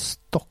som en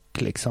stock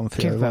liksom,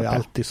 för jag var ju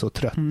alltid så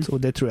trött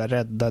och det tror jag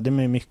räddade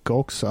mig mycket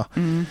också.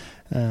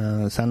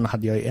 Sen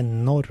hade jag ju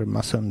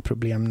enorma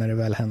sömnproblem när det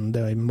väl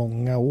hände i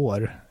många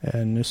år.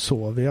 Nu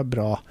sover jag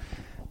bra.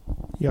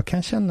 Jag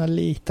kan känna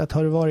lite att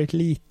har det varit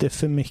lite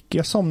för mycket,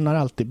 jag somnar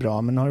alltid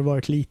bra, men har det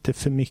varit lite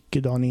för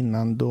mycket dagen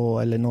innan då,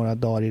 eller några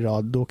dagar i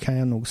rad, då kan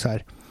jag nog så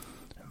här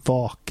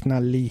vakna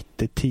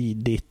lite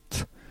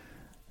tidigt.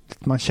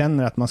 Man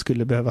känner att man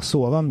skulle behöva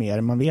sova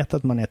mer. Man vet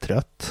att man är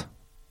trött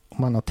och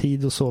man har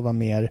tid att sova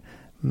mer,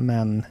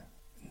 men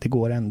det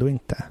går ändå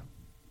inte.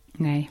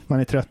 Nej. Man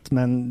är trött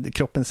men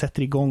kroppen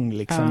sätter igång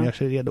liksom, gör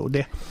sig redo.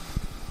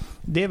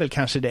 Det är väl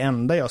kanske det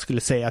enda jag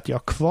skulle säga att jag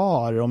har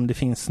kvar, om det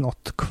finns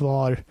något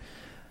kvar,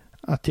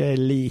 att jag är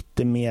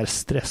lite mer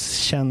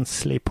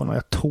stresskänslig på något.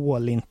 Jag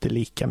tål inte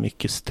lika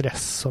mycket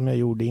stress som jag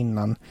gjorde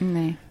innan.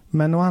 Nej.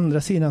 Men å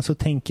andra sidan så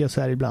tänker jag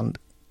så här ibland,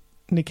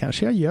 det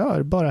kanske jag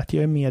gör, bara att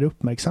jag är mer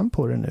uppmärksam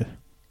på det nu.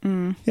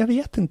 Jag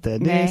vet inte,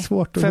 det är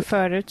svårt att... För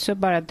förut så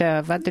bara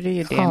dövade du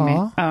ju det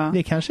med. Ja,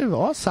 det kanske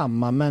var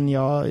samma, men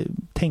jag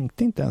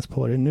tänkte inte ens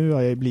på det. Nu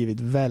har jag blivit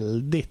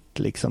väldigt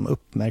liksom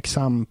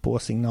uppmärksam på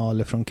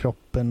signaler från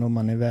kroppen och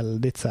man är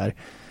väldigt så här...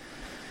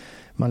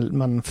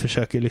 Man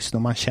försöker lyssna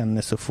och man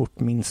känner så fort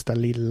minsta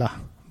lilla,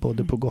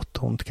 både på gott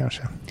och ont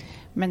kanske.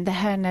 Men det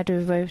här när du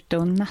var ute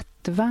och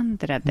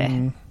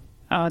nattvandrade,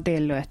 ja, det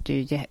lät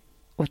ju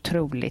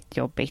otroligt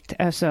jobbigt.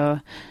 Alltså,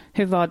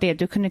 hur var det?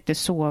 Du kunde inte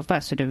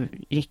sova så du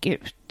gick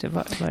ut?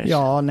 Var det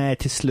ja, nej,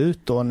 till slut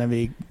då när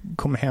vi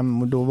kom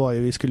hem och då var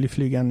vi skulle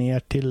flyga ner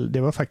till,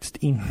 det var faktiskt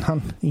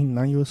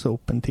innan US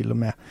Open till och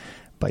med.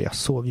 Jag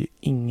sov ju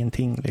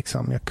ingenting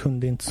liksom. Jag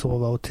kunde inte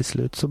sova och till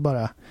slut så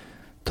bara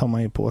tar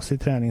man ju på sig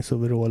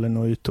träningsoverallen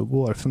och ut och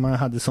går. För man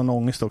hade sån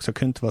ångest också, jag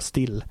kunde inte vara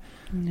still.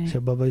 Nej. Så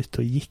jag bara var ute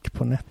och gick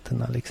på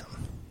nätterna liksom.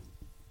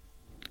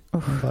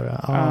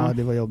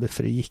 Det var jobbigt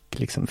för det gick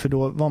liksom. För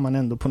då var man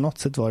ändå på något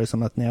sätt, var det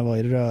som att när jag var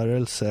i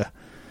rörelse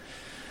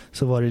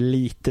så var det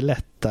lite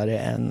lättare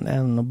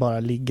än att bara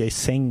ligga i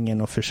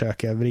sängen och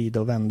försöka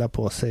vrida och vända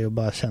på sig och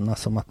bara känna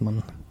som att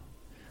man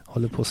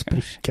håller på att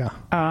spricka.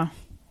 Ja.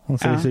 Och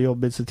så är det så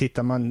jobbigt så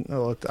tittar man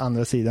åt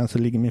andra sidan så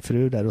ligger min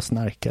fru där och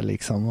snarkar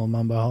liksom och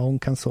man bara, hon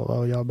kan sova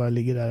och jag bara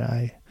ligger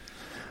där.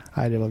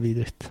 Nej, det var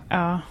vidrigt.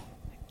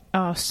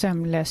 Ja,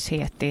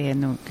 sömnlöshet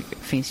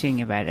finns ju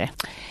inget värre.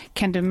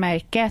 Kan du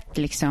märka att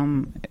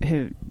liksom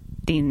hur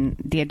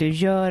det du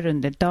gör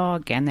under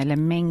dagen eller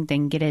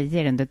mängden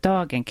grejer under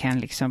dagen kan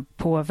liksom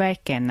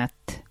påverka en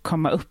att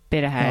komma upp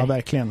i det här? Ja,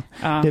 verkligen.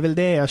 Ja. Det är väl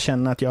det jag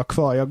känner att jag har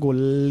kvar. Jag går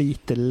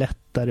lite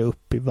lättare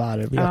upp i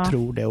varv. Jag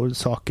tror det. Och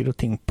saker och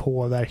ting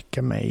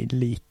påverkar mig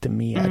lite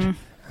mer.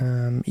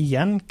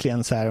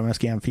 Egentligen så här, om jag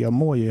ska jämföra, jag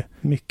mår ju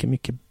mycket,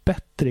 mycket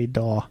bättre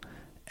idag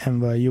än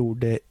vad jag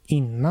gjorde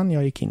innan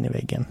jag gick in i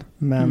väggen.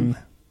 Men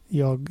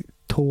jag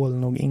tål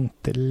nog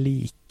inte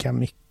lika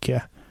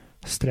mycket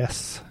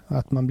stress.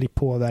 Att man blir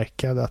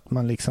påverkad, att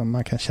man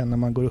kan känna att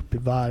man går upp i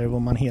varv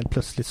och man helt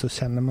plötsligt så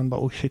känner man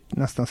bara,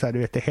 nästan så här, du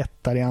vet, det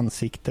hettar i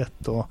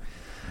ansiktet och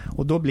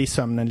Och då blir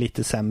sömnen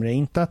lite sämre.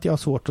 Inte att jag har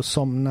svårt att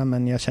somna,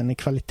 men jag känner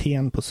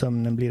kvaliteten på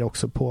sömnen blir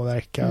också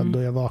påverkad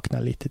då jag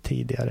vaknar lite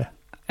tidigare.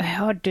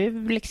 Har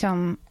du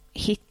liksom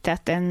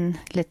hittat en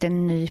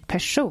liten ny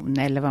person,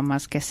 eller vad man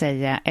ska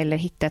säga, eller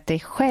hittat dig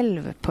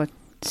själv på ett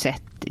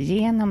sätt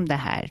genom det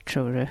här,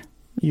 tror du?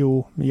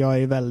 Jo,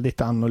 jag är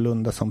väldigt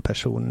annorlunda som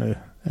person nu.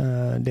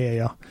 Det är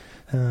jag.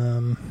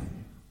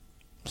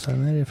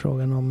 Sen är det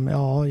frågan om,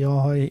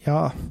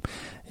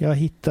 jag har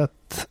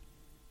hittat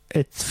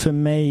ett för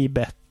mig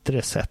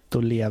bättre sätt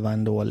att leva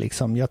ändå.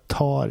 Liksom. Jag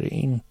tar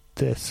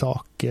inte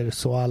saker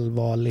så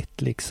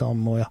allvarligt.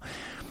 Liksom, och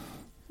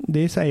det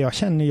är så här, jag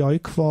känner jag är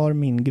kvar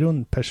min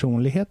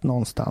grundpersonlighet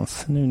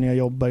någonstans. Nu när jag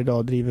jobbar idag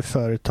och driver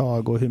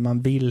företag och hur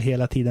man vill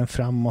hela tiden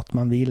framåt.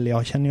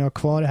 Jag känner jag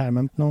kvar det här,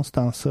 men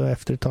någonstans så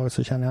efter ett tag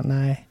så känner jag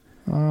nej,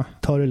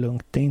 ta det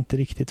lugnt. Det är inte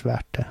riktigt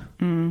värt det.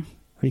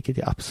 Vilket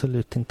jag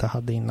absolut inte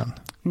hade innan.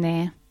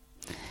 Nej,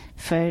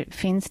 för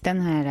finns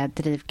den här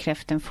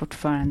drivkraften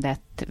fortfarande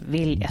att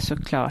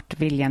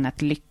viljan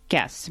att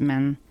lyckas,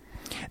 men...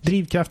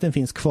 Drivkraften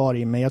finns kvar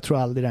i mig. Jag tror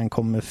aldrig den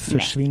kommer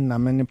försvinna.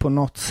 Nej. Men på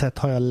något sätt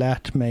har jag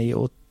lärt mig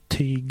att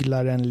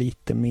tygla den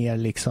lite mer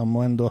liksom.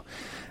 Och ändå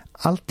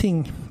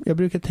allting, jag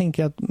brukar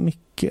tänka att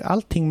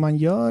allting man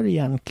gör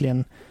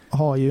egentligen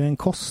har ju en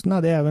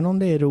kostnad, även om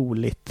det är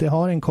roligt. Det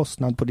har en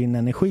kostnad på din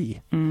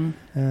energi.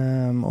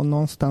 Och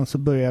någonstans så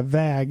börjar jag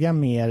väga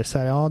mer så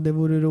här, det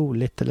vore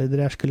roligt eller det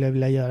där skulle jag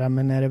vilja göra,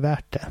 men är det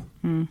värt det?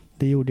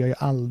 Det gjorde jag ju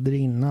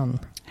aldrig innan.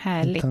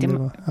 Härligt.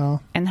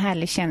 En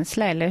härlig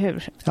känsla, eller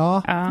hur?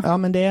 Ja,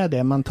 men det är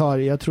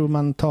det. Jag tror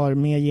man tar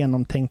mer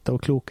genomtänkta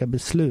och kloka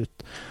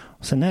beslut.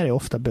 Och sen är det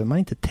ofta, behöver man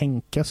inte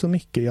tänka så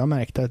mycket. Jag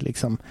märkte att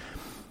liksom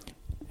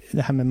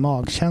det här med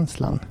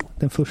magkänslan,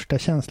 den första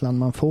känslan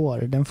man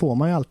får, den får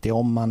man ju alltid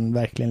om man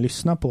verkligen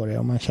lyssnar på det,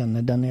 och man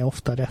känner den är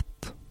ofta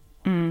rätt.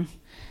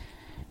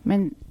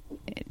 Men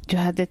du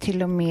hade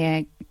till och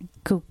med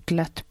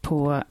googlat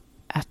på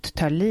att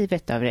ta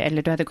livet av det,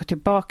 eller du hade gått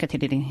tillbaka till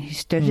din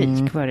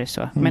historik, var det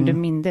så? Men du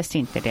mindes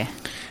inte det?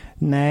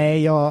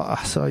 Nej,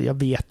 jag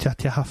vet ju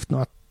att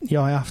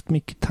jag har haft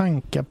mycket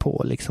tankar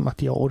på liksom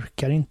att jag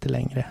orkar inte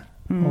längre.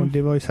 Och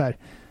det var ju så här,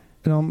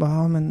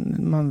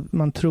 men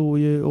man tror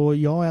ju, och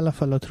jag i alla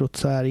fall har trott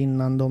så här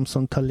innan, de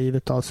som tar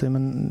livet av sig,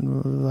 men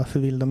varför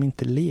vill de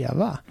inte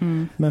leva?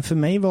 Men för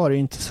mig var det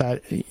inte så här,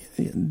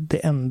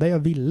 det enda jag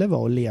ville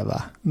var att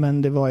leva,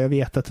 men jag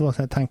vet att det var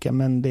så här tankar,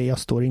 men jag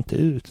står inte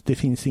ut, det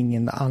finns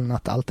ingen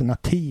annat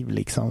alternativ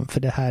liksom,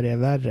 för det här är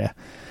värre.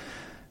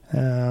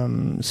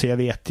 Så jag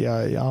vet,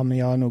 men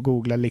jag har nog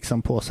googlat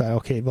liksom på så här,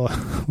 okej,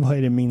 vad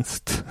är det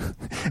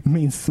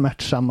minst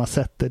smärtsamma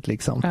sättet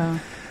liksom.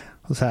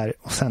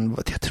 Och sen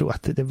jag tror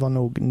att det var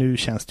nog, nu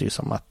känns det ju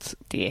som att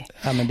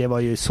men det var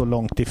ju så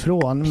långt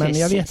ifrån. Men precis.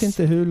 Jag vet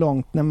inte hur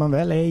långt när man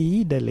väl är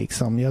i det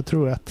liksom. Jag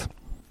tror att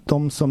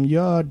de som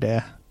gör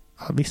det,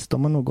 visst,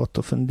 de har nog gått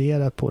och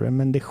funderat på det,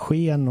 men det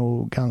sker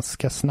nog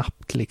ganska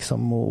snabbt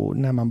liksom, och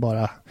när man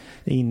bara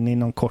är inne i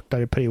någon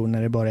kortare period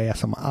när det bara är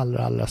som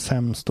allra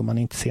sämst och man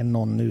inte ser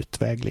någon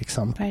utväg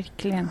liksom.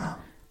 Verkligen.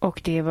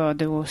 Och det var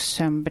då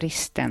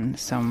sömnbristen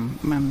som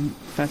man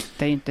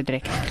fattar inte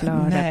direkt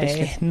klara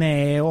beslut.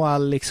 Nej, och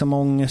all liksom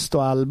ångest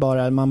och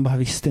man bara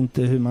visste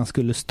inte hur man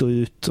skulle stå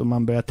ut, och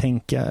man började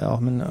tänka,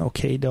 men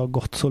okej, det har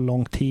gått så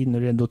lång tid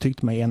nu, då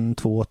tyckte man 1,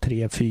 2,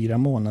 3, 4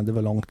 månader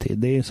var lång tid.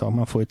 Det är ju så,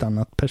 man får ett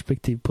annat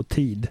perspektiv på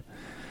tid.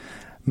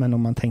 Men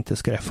om man tänkte,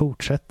 ska jag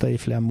fortsätta i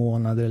flera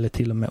månader eller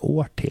till och med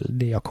år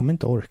till, jag kommer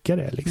inte orka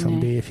det liksom.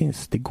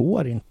 Det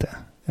går inte.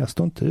 Jag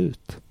står inte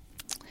ut.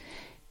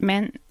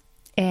 Men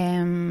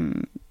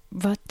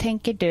vad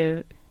tänker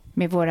du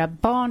med våra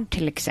barn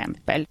till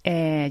exempel?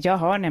 Jag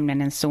har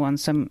nämligen en son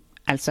som,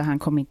 alltså han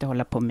kommer inte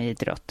hålla på med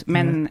idrott,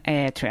 men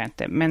tror jag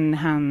inte. Men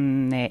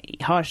han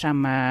har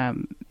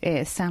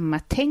samma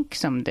tänk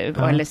som du,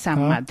 eller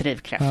samma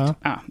drivkraft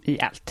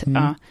i allt.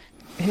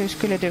 Hur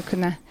skulle du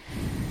kunna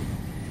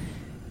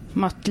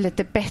mått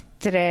lite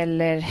bättre,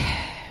 eller?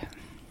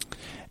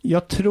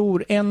 Jag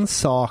tror en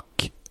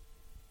sak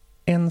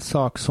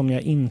som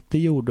jag inte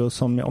gjorde, och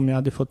som om jag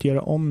hade fått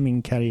göra om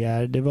min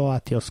karriär, det var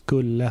att jag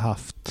skulle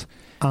haft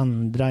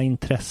andra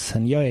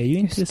intressen. Jag är ju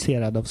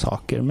intresserad av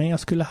saker, men jag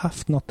skulle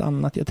haft något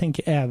annat. Jag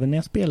tänker även när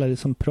jag spelade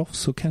som proffs,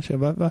 så kanske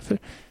varför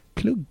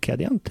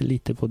pluggade jag inte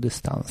lite på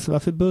distans?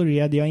 Varför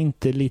började jag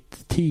inte lite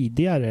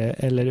tidigare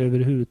eller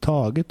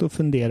överhuvudtaget och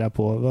fundera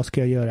på vad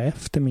ska jag göra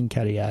efter min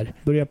karriär?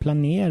 Börja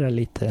planera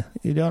lite.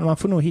 Man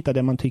får nog hitta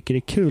det man tycker är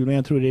kul, men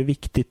jag tror det är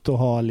viktigt att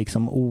ha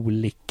liksom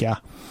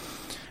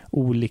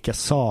olika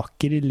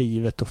saker i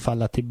livet att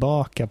falla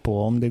tillbaka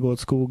på. Om det går åt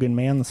skogen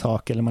med en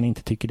sak eller man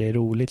inte tycker det är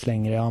roligt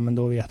längre, men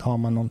då har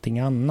man någonting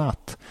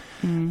annat.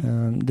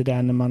 Det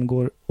där när man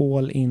går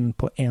all in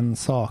på en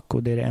sak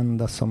och det är det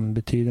enda som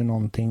betyder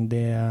någonting,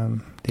 det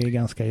är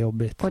ganska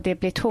jobbigt. Och det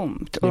blir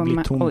tomt.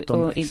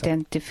 Och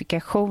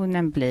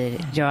identifikationen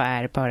blir, jag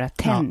är bara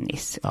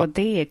tennis. Och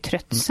det är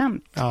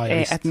tröttsamt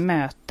att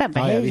möta.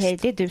 Hej,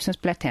 det är du som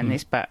spelar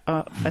tennis.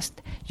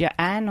 Fast jag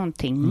är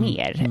någonting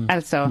mer.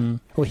 Alltså.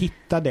 Och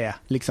hitta det.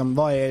 Liksom,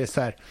 vad är det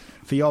så här?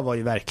 för jag var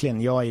ju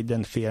verkligen, jag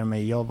identifierar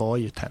mig, jag var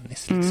ju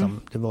tennis liksom.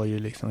 Det var ju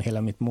liksom,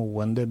 hela mitt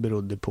mående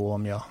berodde på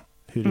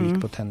hur det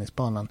gick på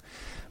tennisbanan.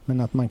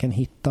 Men att man kan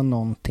hitta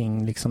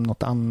någonting, liksom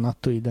något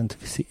annat att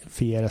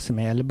identifiera sig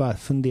med, eller bara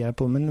fundera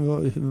på,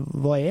 men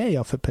vad är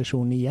jag för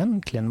person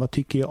egentligen? Vad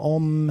tycker jag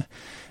om?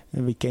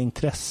 Vilka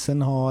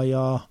intressen har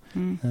jag?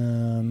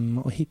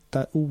 Och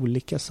hitta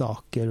olika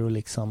saker och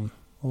liksom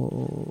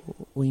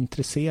och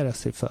intressera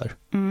sig för.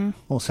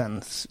 Och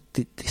sen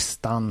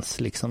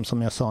distans liksom,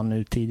 som jag sa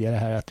nu tidigare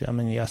här, att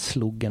jag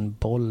slog en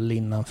boll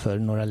innanför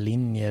några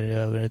linjer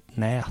över ett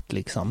nät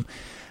liksom.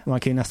 Man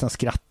kan ju nästan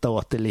skratta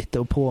åt det lite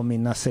och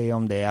påminna sig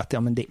om det,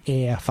 att men det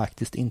är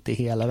faktiskt inte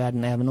hela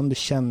världen, även om det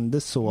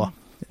kändes så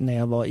när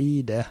jag var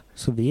i det,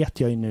 så vet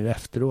jag ju nu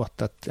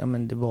efteråt att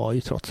det var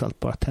ju trots allt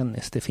bara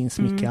tennis. Det finns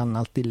mycket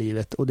annat i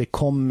livet, och det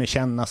kommer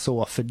kännas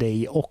så för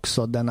dig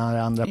också, den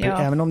andra.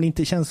 Även om det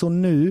inte känns så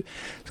nu,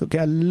 så kan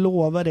jag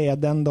lova dig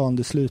att den dagen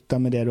du slutar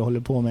med det du håller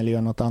på med eller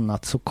gör något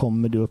annat, så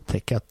kommer du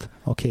upptäcka att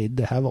okej,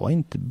 det här var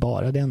inte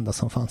bara det enda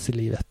som fanns i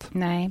livet.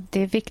 Nej,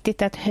 det är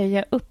viktigt att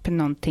höja upp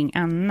någonting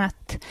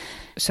annat,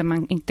 så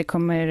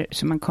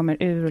man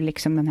kommer ur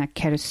liksom den här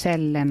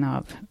karusellen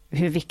av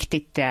hur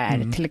viktigt det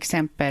är, till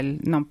exempel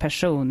någon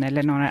person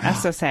eller några,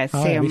 alltså så här,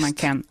 se om man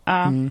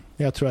kan.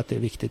 Jag tror att det är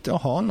viktigt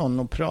att ha någon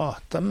att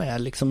prata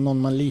med, liksom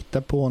någon man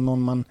litar på,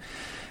 någon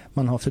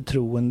man har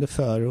förtroende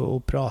för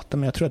att prata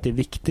med. Jag tror att det är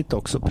viktigt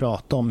också att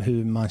prata om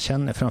hur man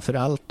känner,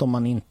 framförallt om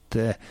man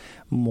inte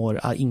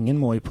ingen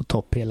mår ju på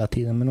topp hela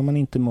tiden, men om man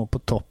inte mår på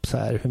topp, så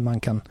här, hur man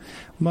kan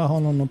bara ha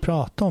någon att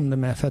prata om det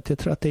med, för att jag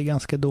tror att det är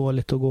ganska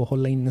dåligt att gå och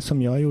hålla inne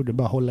som jag gjorde,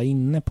 bara hålla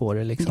inne på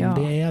det liksom.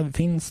 Det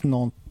finns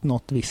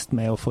något visst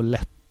med att få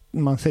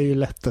man säger ju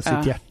lätta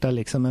sitt hjärta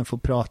liksom, men få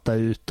prata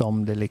ut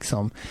om det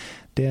liksom.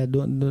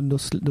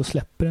 Då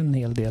släpper en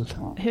hel del.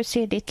 Hur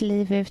ser ditt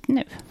liv ut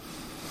nu?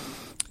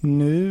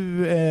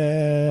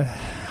 Nu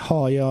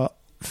har jag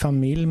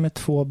familj med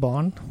 2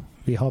 barn.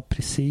 Vi har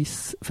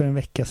precis för en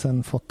vecka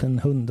sedan fått en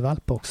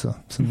hundvalp också.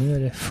 Så nu är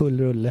det full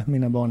rulle.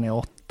 Mina barn är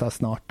 8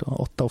 snart,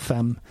 8 och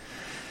 5.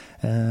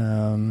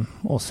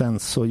 Och sen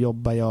så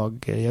jobbar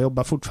jag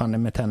jobbar fortfarande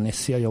med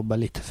tennis. Jag jobbar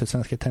lite för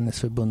Svenska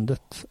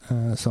Tennisförbundet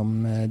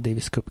som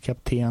Davis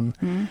Cup-kapten.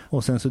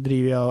 Och sen så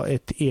driver jag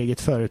ett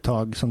eget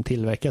företag som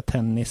tillverkar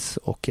tennis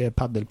och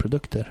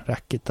paddelprodukter,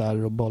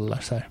 racketar och bollar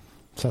så här.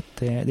 Så att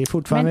det är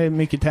fortfarande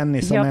mycket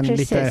tennis, men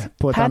lite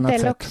på ett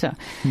annat sätt. Också.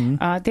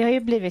 Ja, det har ju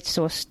blivit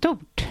så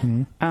stort.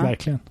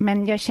 Verkligen.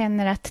 Men jag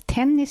känner att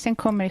tennisen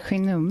kommer i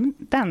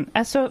skymundan.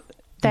 Alltså,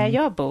 där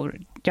jag bor,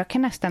 jag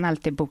kan nästan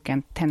alltid boka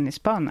en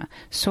tennisbana.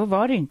 Så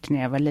var det ju inte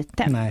när jag var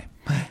liten. Nej.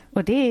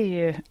 Och det är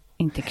ju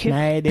inte kul.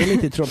 Nej, det är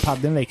lite tråkigt.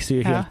 Paddeln växer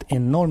ju helt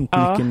enormt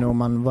mycket nu, om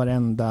man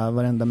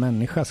varenda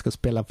människa ska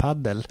spela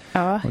paddel.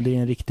 Och det är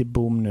en riktig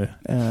boom nu.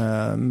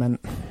 Men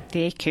det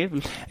är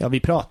kul. Ja, vi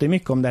pratar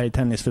mycket om det här i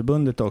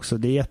Tennisförbundet också.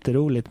 Det är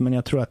jätteroligt, men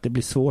jag tror att det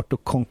blir svårt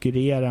att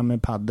konkurrera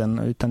med paddeln,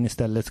 utan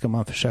istället ska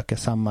man försöka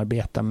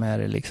samarbeta med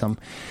det liksom.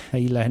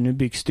 Jag gillar, nu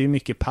byggs det ju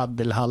mycket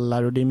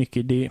paddelhallar, och det är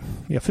mycket,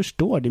 jag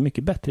förstår, det är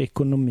mycket bättre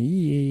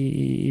ekonomi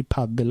i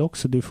paddel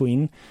också. Du får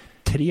in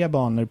 3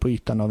 banor på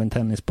ytan av en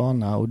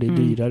tennisbana, och det är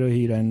dyrare att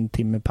hyra en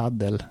timme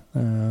paddel.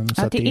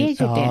 Så att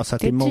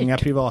det är många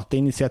privata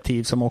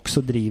initiativ som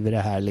också driver det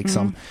här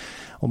liksom.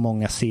 Och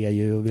många ser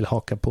ju och vill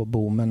haka på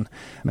boomen.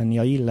 Men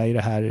jag gillar ju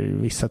det här,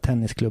 vissa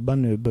tennisklubbar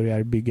nu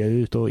börjar bygga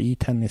ut, och i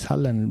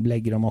tennishallen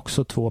lägger de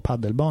också 2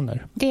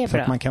 paddelbanor. Det är så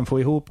bra. Att man kan få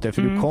ihop det,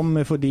 för du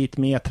kommer få dit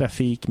mer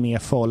trafik, mer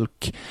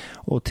folk,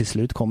 och till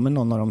slut kommer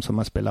någon av dem som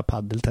har spelat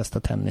paddel testa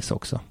tennis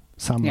också.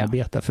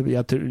 Samarbeta, för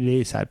jag tror det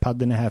är så här,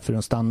 paddeln är här för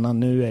att stanna.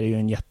 Nu är det ju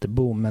en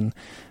jätteboom, men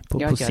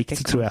på sikt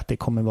så tror jag att det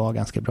kommer vara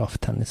ganska bra för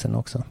tennisen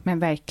också. Men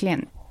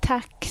verkligen,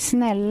 tack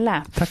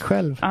snälla. Tack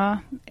själv. Ja,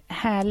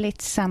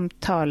 härligt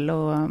samtal,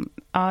 och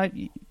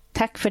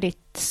tack för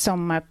ditt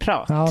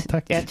sommarprat. Ja,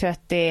 tack. Jag tror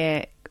att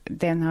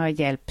den har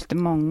hjälpt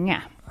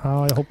många.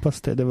 Ja, jag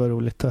hoppas det. Det var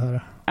roligt att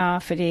höra. Ja,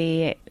 för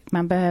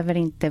man behöver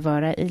inte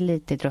vara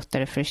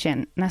elitidrottare för att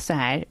känna så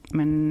här,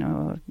 men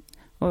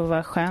och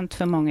vad skönt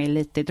för många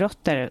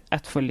elitidrottare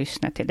att få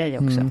lyssna till dig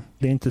också.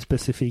 Det är inte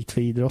specifikt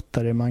för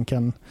idrottare.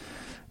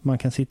 Man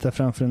kan sitta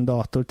framför en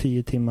dator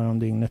 10 timmar om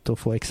dygnet och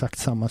få exakt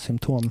samma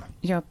symptom.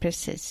 Ja,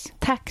 precis.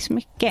 Tack så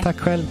mycket. Tack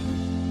själv.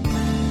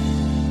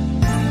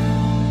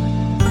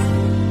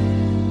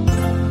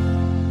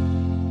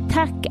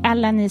 Tack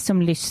alla ni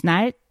som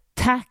lyssnar.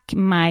 Tack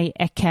My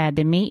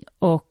Academy,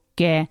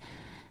 och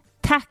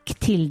tack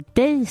till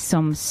dig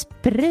som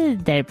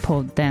sprider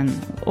podden.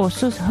 Och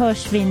så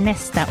hörs vi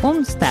nästa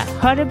onsdag.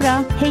 Ha det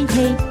bra. Hej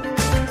hej.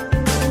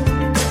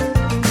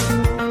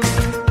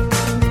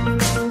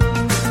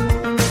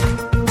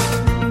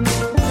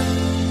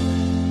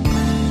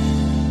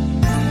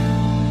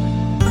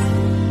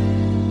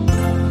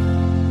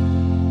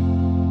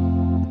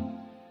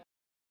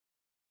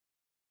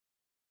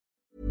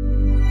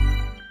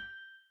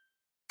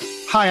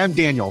 Hi, I'm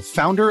Daniel,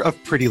 founder of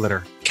Pretty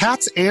Litter.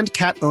 Cats and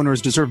cat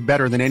owners deserve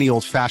better than any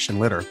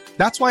old-fashioned litter.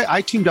 That's why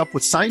I teamed up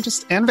with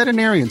scientists and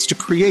veterinarians to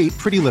create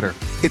Pretty Litter.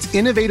 Its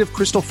innovative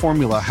crystal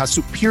formula has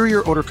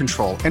superior odor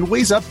control and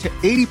weighs up to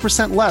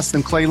 80% less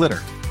than clay litter.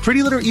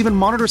 Pretty Litter even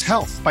monitors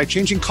health by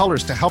changing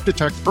colors to help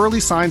detect early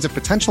signs of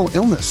potential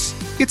illness.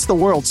 It's the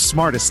world's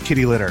smartest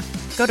kitty litter.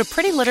 Go to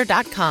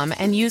prettylitter.com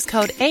and use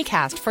code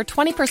ACAST for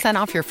 20%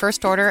 off your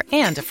first order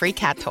and a free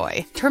cat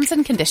toy. Terms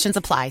and conditions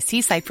apply.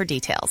 See site for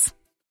details.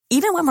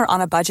 Even when we're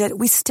on a budget,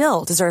 we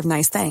still deserve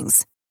nice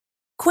things.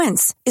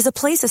 Quince is a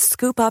place to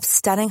scoop up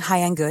stunning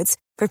high-end goods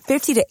for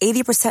 50 to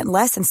 80%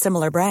 less than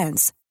similar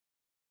brands.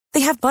 They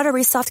have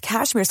buttery soft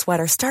cashmere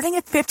sweaters starting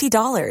at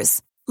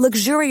 $50,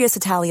 luxurious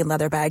Italian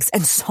leather bags,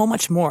 and so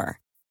much more.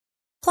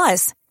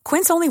 Plus,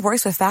 Quince only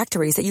works with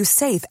factories that use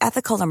safe,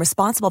 ethical, and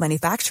responsible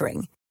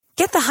manufacturing.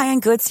 Get the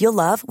high-end goods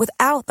you'll love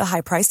without the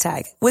high price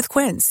tag with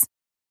Quince.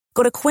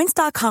 Go to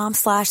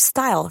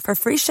quince.com/style for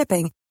free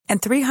shipping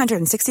and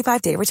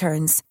 365-day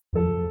returns.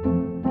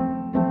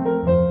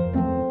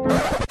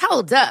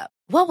 Hold up.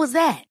 What was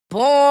that?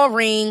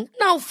 Boring.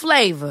 No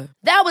flavor.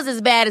 That was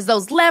as bad as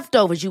those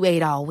leftovers you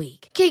ate all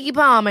week. Keke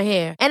Palmer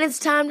here, and it's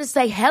time to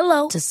say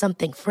hello to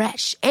something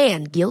fresh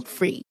and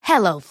guilt-free.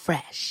 Hello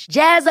Fresh.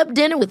 Jazz up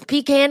dinner with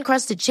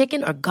pecan-crusted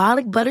chicken or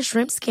garlic butter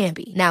shrimp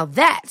scampi. Now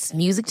that's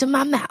music to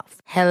my mouth.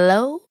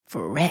 Hello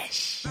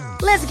Fresh.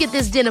 Let's get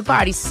this dinner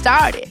party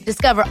started.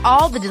 Discover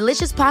all the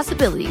delicious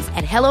possibilities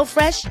at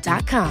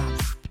HelloFresh.com.